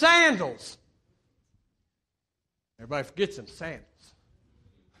 And his sandals. Everybody forgets them sandals.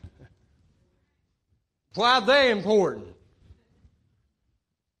 Why are they important?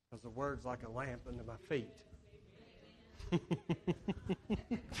 Because the word's like a lamp under my feet.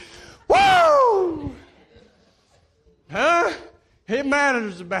 Woo! Huh? It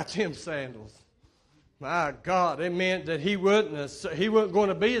matters about them sandals. My God, it meant that he wasn't going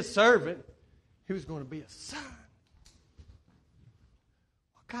to be a servant. He was going to be a son.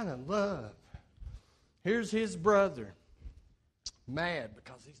 What kind of love? Here's his brother, mad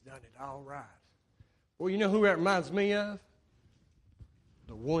because he's done it all right. Well, you know who that reminds me of?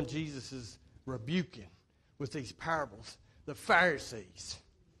 The one Jesus is rebuking with these parables. The Pharisees.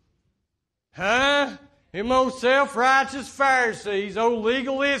 Huh? Them old self-righteous Pharisees, old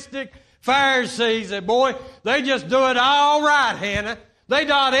legalistic Pharisees. That boy, they just do it all right, Hannah. They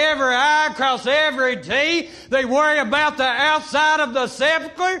dot every I, cross every T. They worry about the outside of the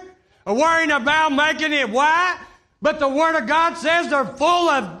sepulchre, or worrying about making it white. But the Word of God says they're full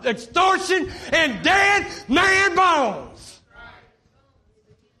of extortion and dead man bones.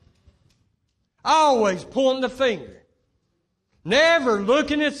 Always pointing the finger. Never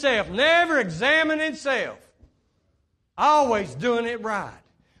looking at self. Never examining self. Always doing it right.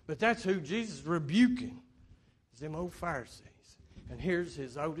 But that's who Jesus is rebuking. Is them old Pharisees. And here's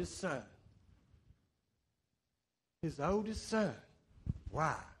his oldest son. His oldest son.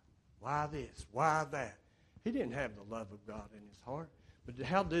 Why? Why this? Why that? He didn't have the love of God in his heart. But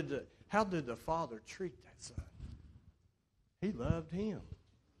how did the father treat that son? He loved him.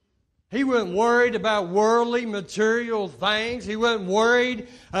 He wasn't worried about worldly, material things. He wasn't worried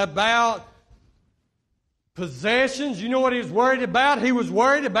about possessions. You know what he was worried about? He was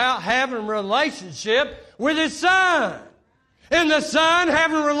worried about having a relationship with his son. And the son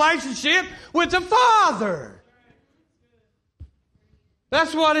having a relationship with the father.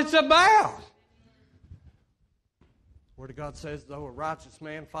 That's what it's about. The Word of God says, though a righteous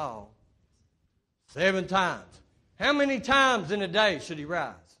man fall 7 times. How many times in a day should he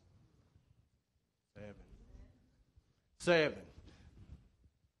rise? 7. The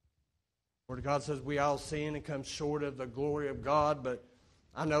Word of God says we all sin and come short of the glory of God. But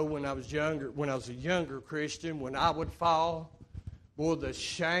I know when I was a younger Christian, when I would fall, boy, the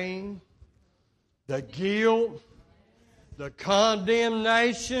shame, the guilt, the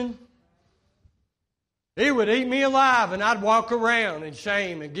condemnation, it would eat me alive, and I'd walk around in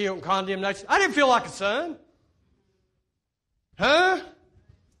shame and guilt and condemnation. I didn't feel like a son. Huh?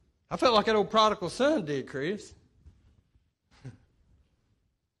 I felt like that old prodigal son did, Chris.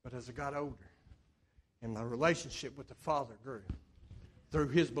 But as I got older, and my relationship with the Father grew through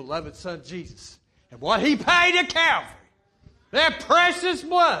His beloved Son, Jesus, and what He paid at Calvary, that precious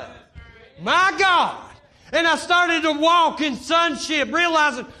blood, my God. And I started to walk in sonship,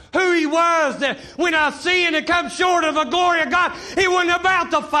 realizing who He was, that when I sin and come short of the glory of God, it wasn't about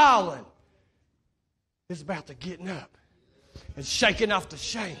the falling. It's about the getting up and shaking off the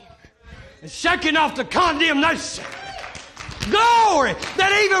shame and shaking off the condemnation. Glory!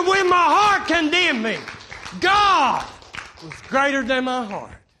 That even when my heart condemned me, God was greater than my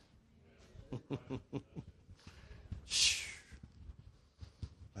heart.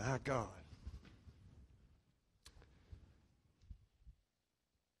 My God.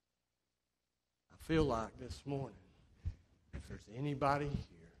 I feel like this morning, if there's anybody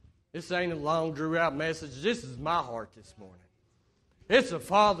here, this ain't a long, drew-out message. This is my heart this morning. It's a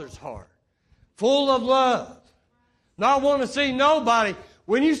father's heart, full of love. Not want to see nobody.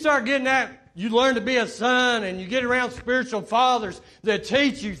 When you start getting that, you learn to be a son and you get around spiritual fathers that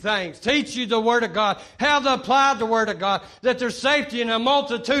teach you things, teach you the Word of God, how to apply the Word of God, that there's safety in a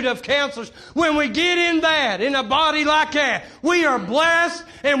multitude of counselors. When we get in that, in a body like that, we are blessed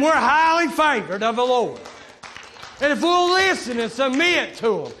and we're highly favored of the Lord. And if we'll listen and submit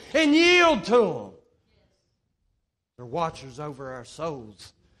to Him and yield to Him, they're watchers over our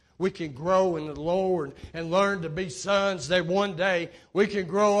souls. We can grow in the Lord and learn to be sons that one day we can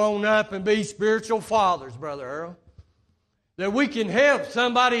grow on up and be spiritual fathers, Brother Earl. That we can help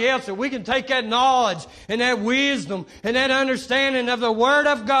somebody else, that we can take that knowledge and that wisdom and that understanding of the Word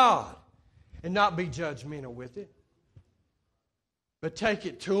of God and not be judgmental with it. But take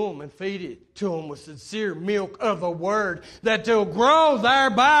it to them and feed it to them with sincere milk of the Word, that they'll grow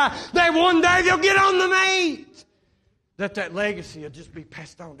thereby, that one day they'll get on the meat. That legacy will just be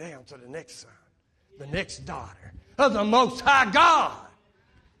passed on down to the next son, the next daughter of the Most High God.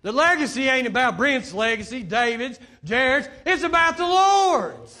 The legacy ain't about Brent's legacy, David's, Jerrod's. It's about the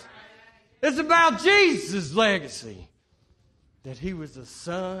Lord's. It's about Jesus' legacy. That He was the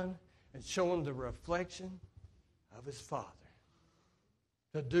Son and showing the reflection of his Father,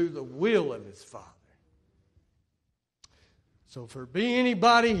 to do the will of his Father. So if there be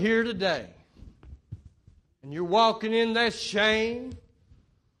anybody here today, and you're walking in that shame,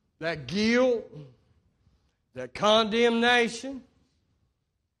 that guilt, that condemnation,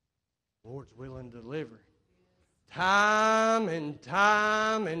 the Lord's willing to deliver. Time and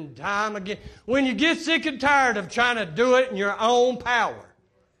time and time again. When you get sick and tired of trying to do it in your own power,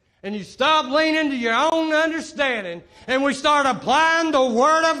 and you stop leaning to your own understanding, and we start applying the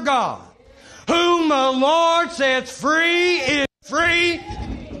Word of God, whom the Lord sets free is free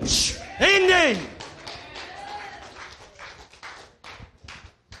indeed.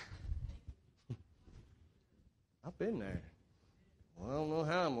 I've been there. Well, I don't know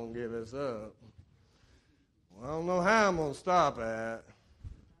how I'm going to give this up. Well, I don't know how I'm going to stop at.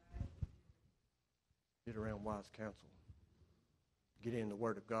 Get around wise counsel. Get in the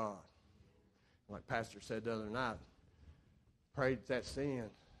Word of God. Like Pastor said the other night, prayed that sin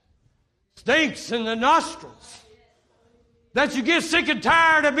stinks in the nostrils. That you get sick and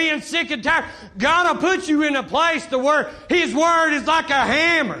tired of being sick and tired. God will put you in a place to where His Word is like a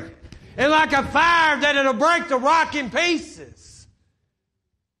hammer and like a fire that it'll break the rock in pieces.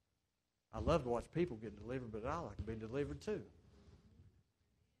 I love to watch people get delivered, but I like to be delivered too.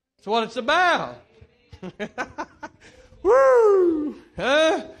 That's what it's about. Woo!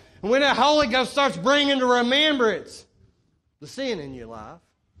 Huh? And when that Holy Ghost starts bringing to remembrance the sin in your life,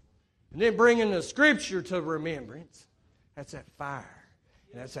 and then bringing the Scripture to remembrance, that's that fire,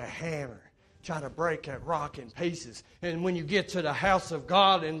 and that's that hammer, trying to break that rock in pieces. And when you get to the house of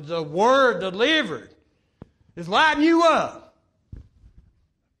God and the Word delivered is lighting you up,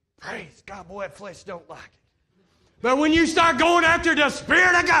 praise God, boy, that flesh don't like it. But when you start going after the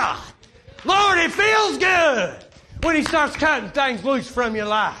Spirit of God, Lord, it feels good when He starts cutting things loose from your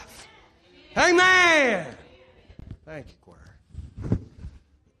life. Amen. Thank you, choir.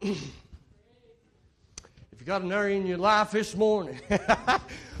 If you got an area in your life this morning,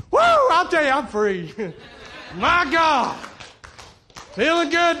 woo, I'll tell you, I'm free. My God. Feeling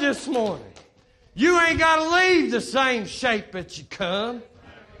good this morning. You ain't got to leave the same shape that you come.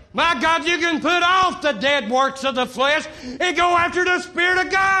 My God, you can put off the dead works of the flesh and go after the Spirit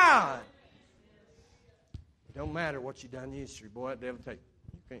of God. It don't matter what you done in history, boy, that devil take you.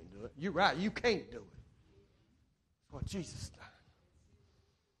 You can't do it. You're right, you can't do it. That's what Jesus done.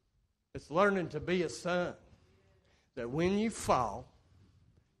 It's learning to be a son. That when you fall,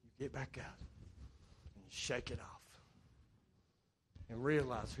 you get back up and you shake it off and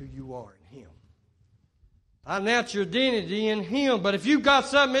realize who you are in Him. Find out your identity in Him. But if you've got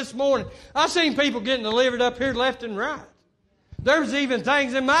something this morning, I've seen people getting delivered up here left and right. There's even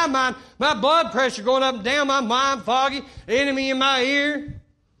things in my mind, my blood pressure going up and down, my mind foggy, enemy in my ear.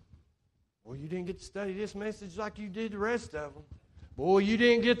 Boy, you didn't get to study this message like you did the rest of them. Boy, you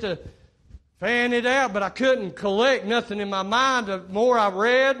didn't get to fan it out, but I couldn't collect nothing in my mind. The more I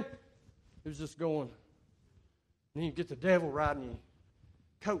read, it was just going. And you get the devil riding your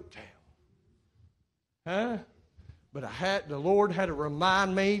coattail. Huh? But the Lord had to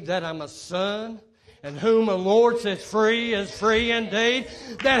remind me that I'm a son, and whom the Lord sets free is free indeed.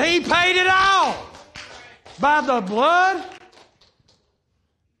 That He paid it all by the blood.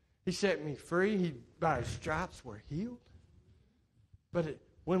 He set me free. By His stripes we're healed. But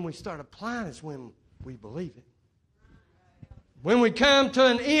when we start applying is when we believe it. When we come to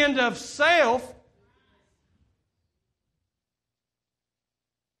an end of self,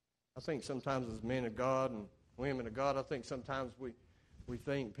 I think sometimes as men of God and women of God, I think sometimes we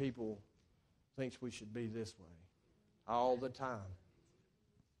think people thinks we should be this way all the time.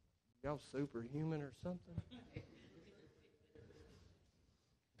 Y'all superhuman or something?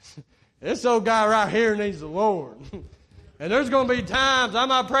 This old guy right here needs the Lord. And there's going to be times I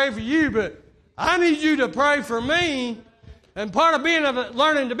might pray for you, but I need you to pray for me. And part of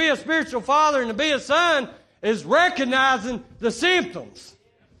learning to be a spiritual father and to be a son is recognizing the symptoms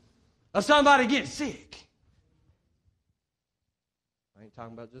of somebody getting sick. I ain't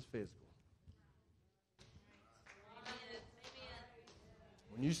talking about just physical.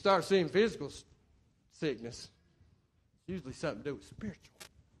 When you start seeing physical sickness, it's usually something to do with spiritual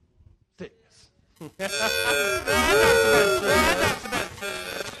sickness.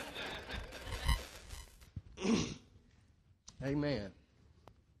 Amen.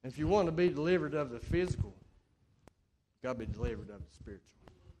 If you want to be delivered of the physical, you've got to be delivered of the spiritual.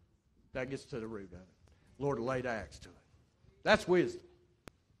 That gets to the root of it. Lord laid axe to it. That's wisdom.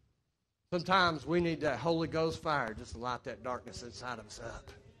 Sometimes we need that Holy Ghost fire just to light that darkness inside of us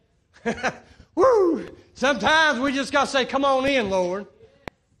up. Woo! Sometimes we just got to say, come on in, Lord.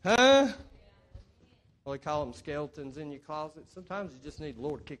 Huh? Well, they call them skeletons in your closet. Sometimes you just need the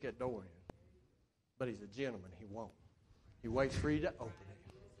Lord to kick that door in. But He's a gentleman. He won't. He waits for you to open it.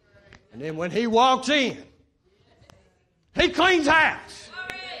 And then when He walks in, He cleans house.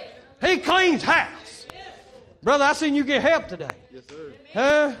 He cleans house. Brother, I seen you get help today. Yes, sir.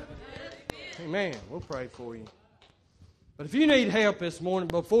 Huh? Amen. We'll pray for you. But if you need help this morning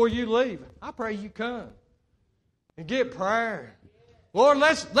before you leave, I pray you come and get prayer. Lord,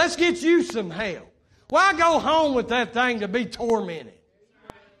 let's get you some help. Why go home with that thing to be tormented?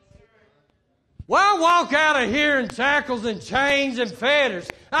 Why walk out of here in shackles and chains and fetters?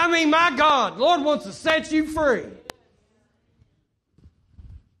 I mean, my God, Lord wants to set you free.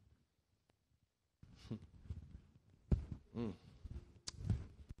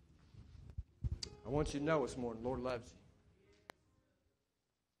 I want you to know this morning, Lord loves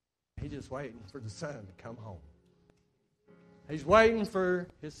you. He's just waiting for the son to come home. He's waiting for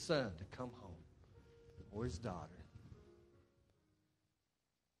his son to come home, or his daughter.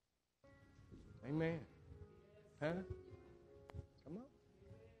 Amen. Huh? Come on.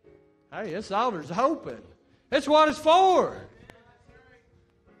 Hey, this altar's open. That's what it's for.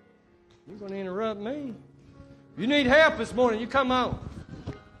 You're going to interrupt me. You need help this morning, you come on.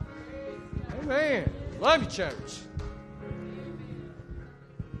 Amen. Love you, church.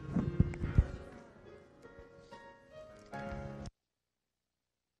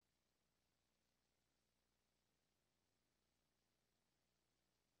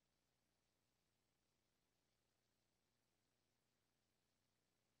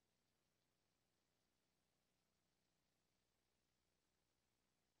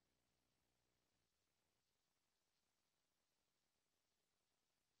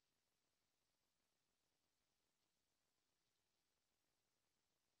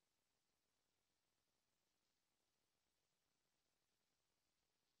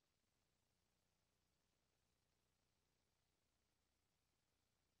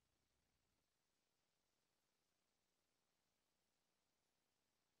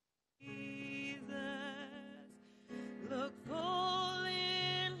 Look full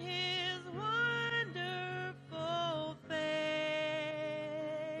in His wonderful face,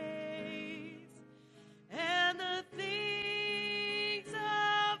 and the things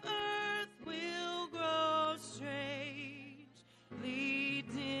of earth will grow strangely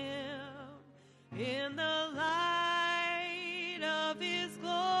dim in the light of His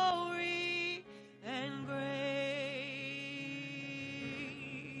glory and grace.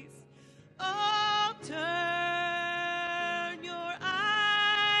 Oh, turn your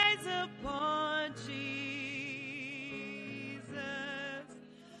eyes upon Jesus.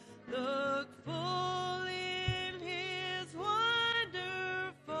 Look full in His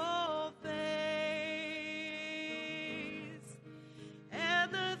wonderful face,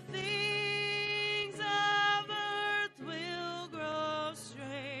 and the things of earth will grow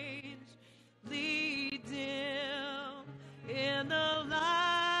strangely dim in the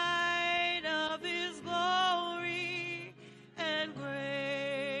light of His glory and grace.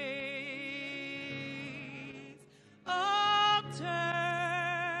 Oh,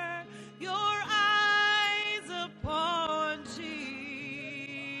 turn your eyes upon Jesus.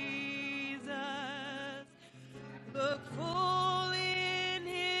 Look full in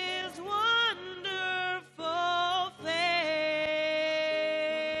His wonderful face,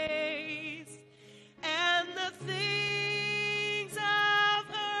 and the things of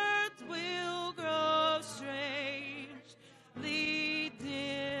earth will grow strangely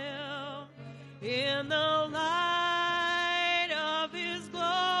dim in the light of His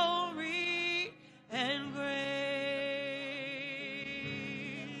glory and grace.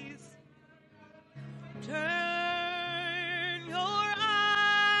 Turn your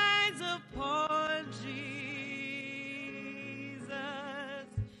eyes upon Jesus.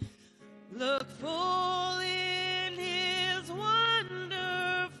 Look full in His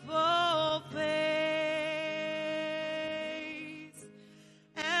wonderful face,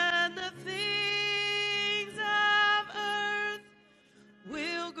 and the things of earth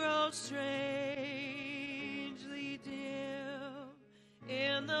will grow strangely dim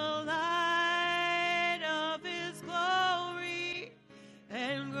in the light of His glory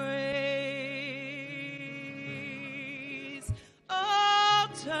and grace. Oh,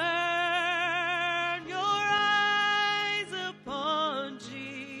 turn your eyes upon Jesus.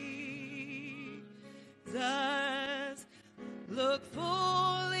 Look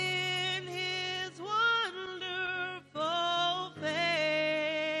full in His wonderful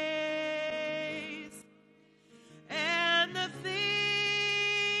face, and the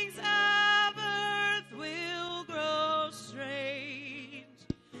things of earth will grow strangely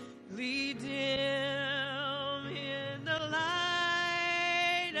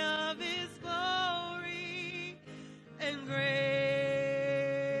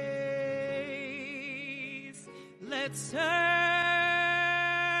Let's turn our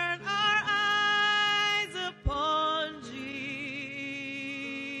eyes upon Jesus.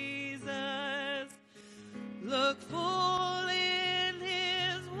 Look full in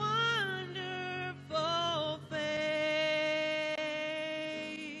his wonderful face,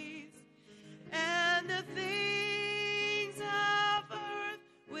 and the things of earth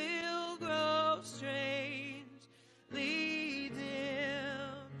will grow strangely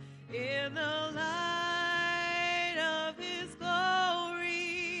dim in the light of his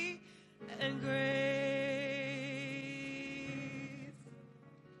glory and grace.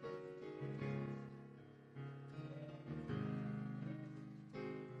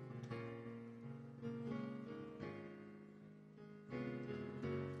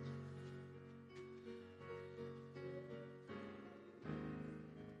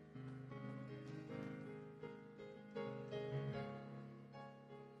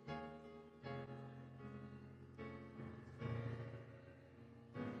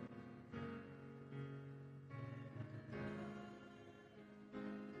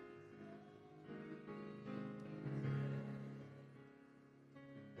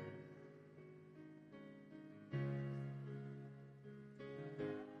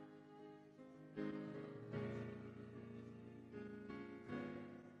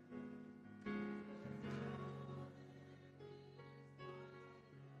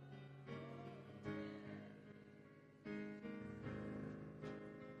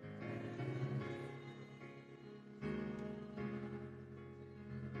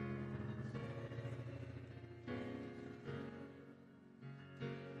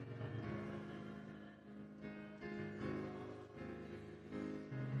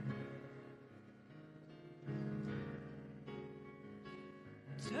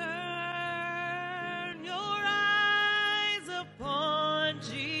 Turn your eyes upon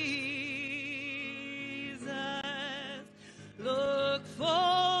Jesus. Look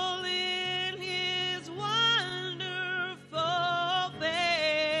full in his wonderful face,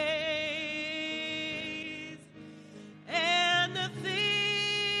 and the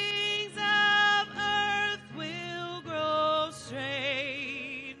things of earth will grow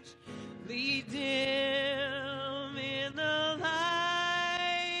strangely dim in the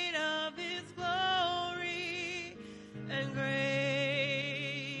light of his glory and grace.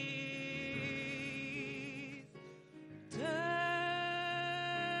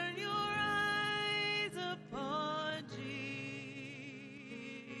 Turn your eyes upon Jesus.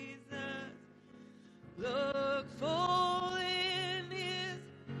 Look full in his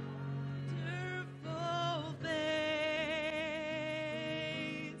wonderful face,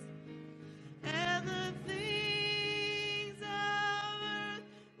 and the things of earth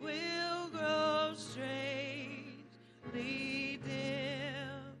will grow strangely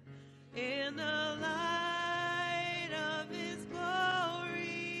dim in the light of his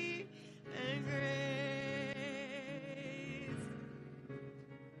glory and grace.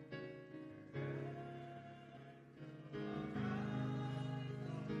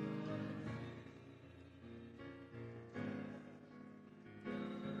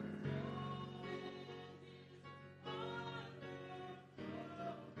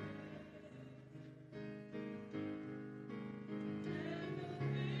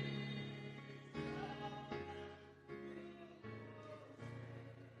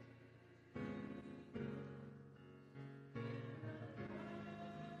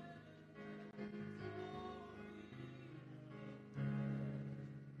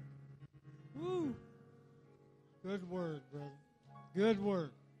 Woo! Good word, brother. Good word.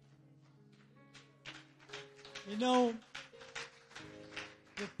 You know,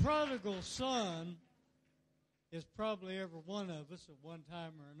 the prodigal son is probably every one of us at one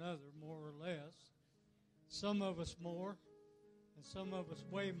time or another, more or less. Some of us more, and some of us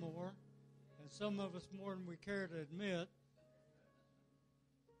way more, and some of us more than we care to admit.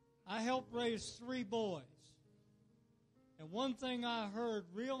 I helped raise 3 boys. And one thing I heard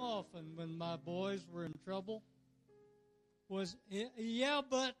real often when my boys were in trouble was, yeah,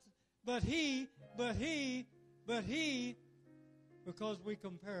 but he, because we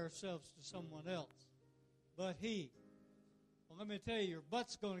compare ourselves to someone else. But he. Well, let me tell you, your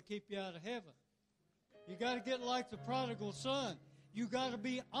butt's going to keep you out of heaven. You got to get like the prodigal son. You got to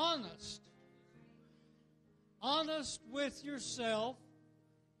be honest. Honest with yourself,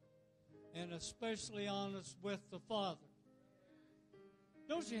 and especially honest with the Father.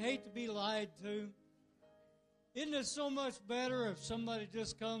 Don't you hate to be lied to? Isn't it so much better if somebody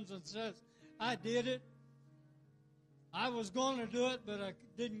just comes and says, I did it. I was going to do it, but I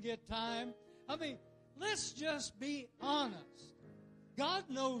didn't get time. I mean, let's just be honest. God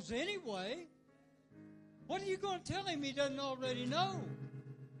knows anyway. What are you going to tell him he doesn't already know?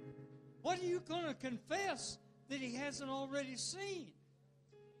 What are you going to confess that he hasn't already seen?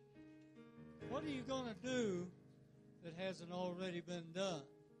 What are you going to do that hasn't already been done?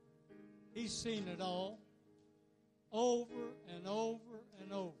 He's seen it all over and over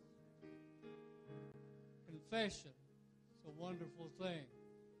and over. Confession is a wonderful thing.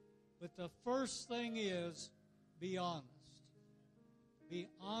 But the first thing is, be honest. Be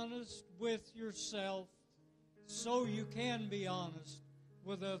honest with yourself so you can be honest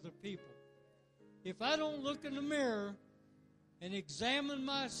with other people. If I don't look in the mirror and examine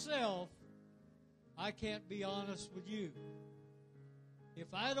myself, I can't be honest with you. If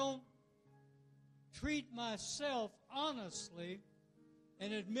I don't treat myself honestly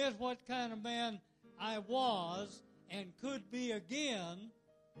and admit what kind of man I was and could be again,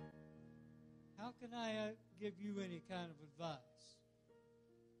 how can I give you any kind of advice?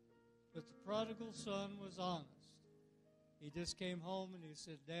 But the prodigal son was honest. He just came home and he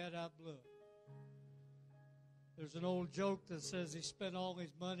said, Dad, I blew it. There's an old joke that says he spent all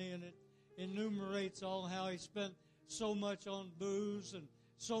his money, and it enumerates all how he spent so much on booze and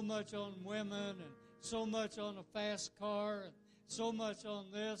so much on women and so much on a fast car and so much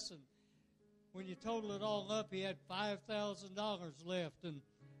on this. And when you total it all up, he had $5,000 left. And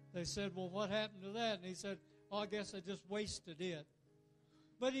they said, well, what happened to that? And he said, oh, I guess I just wasted it.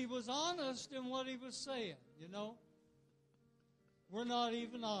 But he was honest in what he was saying, you know. We're not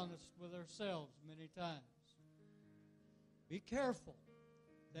even honest with ourselves many times. Be careful.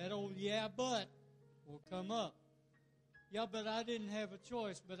 That old yeah, but will come up. Yeah, but I didn't have a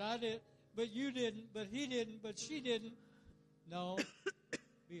choice. But I did. But you didn't. But he didn't. But she didn't. No.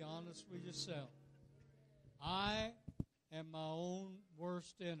 Be honest with yourself. I am my own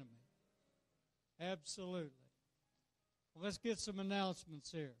worst enemy. Absolutely. Well, let's get some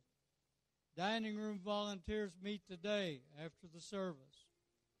announcements here. Dining room volunteers meet today after the service.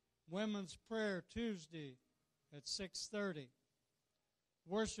 Women's prayer Tuesday at 6:30.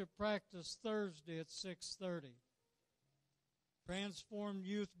 Worship practice Thursday at 6:30. Transformed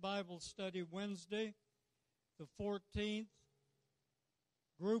Youth Bible Study Wednesday, the 14th.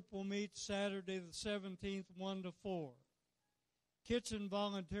 Group will meet Saturday the 17th, 1 to 4. Kitchen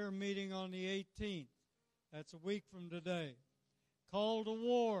volunteer meeting on the 18th. That's a week from today. Call to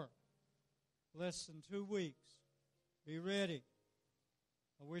war. Less than 2 weeks. Be ready.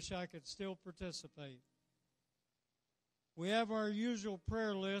 I wish I could still participate. We have our usual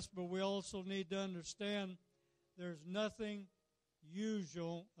prayer list, but we also need to understand there's nothing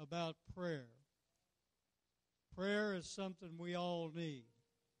usual about prayer. Prayer is something we all need.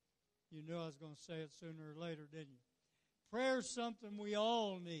 You knew I was going to say it sooner or later, didn't you? Prayer is something we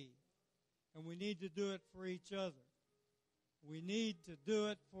all need, and we need to do it for each other. We need to do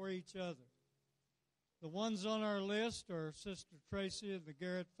it for each other. The ones on our list are Sister Tracy and the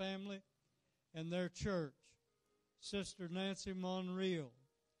Garrett family and their church, Sister Nancy Monreal,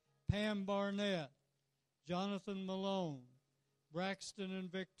 Pam Barnett, Jonathan Malone, Braxton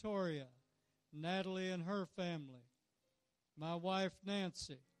and Victoria, Natalie and her family, my wife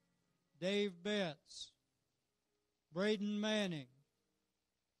Nancy, Dave Betts, Braden Manning.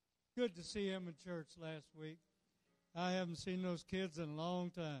 Good to see him in church last week. I haven't seen those kids in a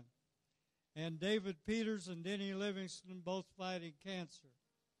long time. And David Peters and Denny Livingston both fighting cancer.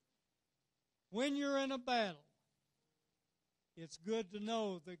 When you're in a battle, it's good to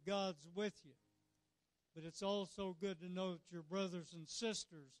know that God's with you. But it's also good to know that your brothers and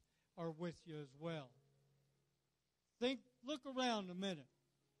sisters are with you as well. Look around a minute.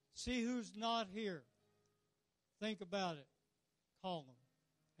 See who's not here. Think about it. Call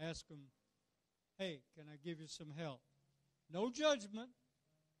them. Ask them, hey, can I give you some help? No judgment.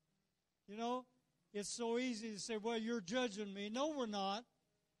 You know, it's so easy to say, well, you're judging me. No, we're not.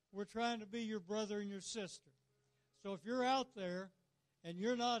 We're trying to be your brother and your sister. So if you're out there and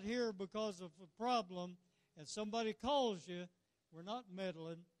you're not here because of a problem and somebody calls you, we're not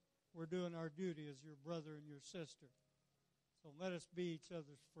meddling. We're doing our duty as your brother and your sister. So let us be each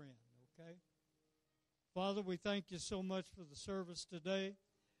other's friend, okay? Father, we thank you so much for the service today,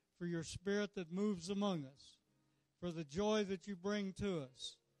 for your spirit that moves among us, for the joy that you bring to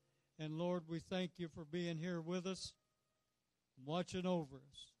us. And, Lord, we thank you for being here with us and watching over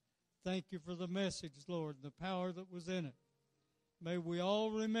us. Thank you for the message, Lord, and the power that was in it. May we all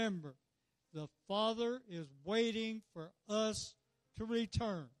remember the Father is waiting for us to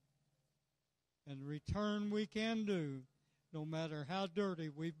return. And return we can do no matter how dirty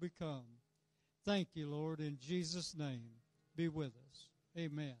we've become. Thank you, Lord, in Jesus' name. Be with us.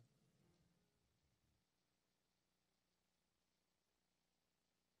 Amen.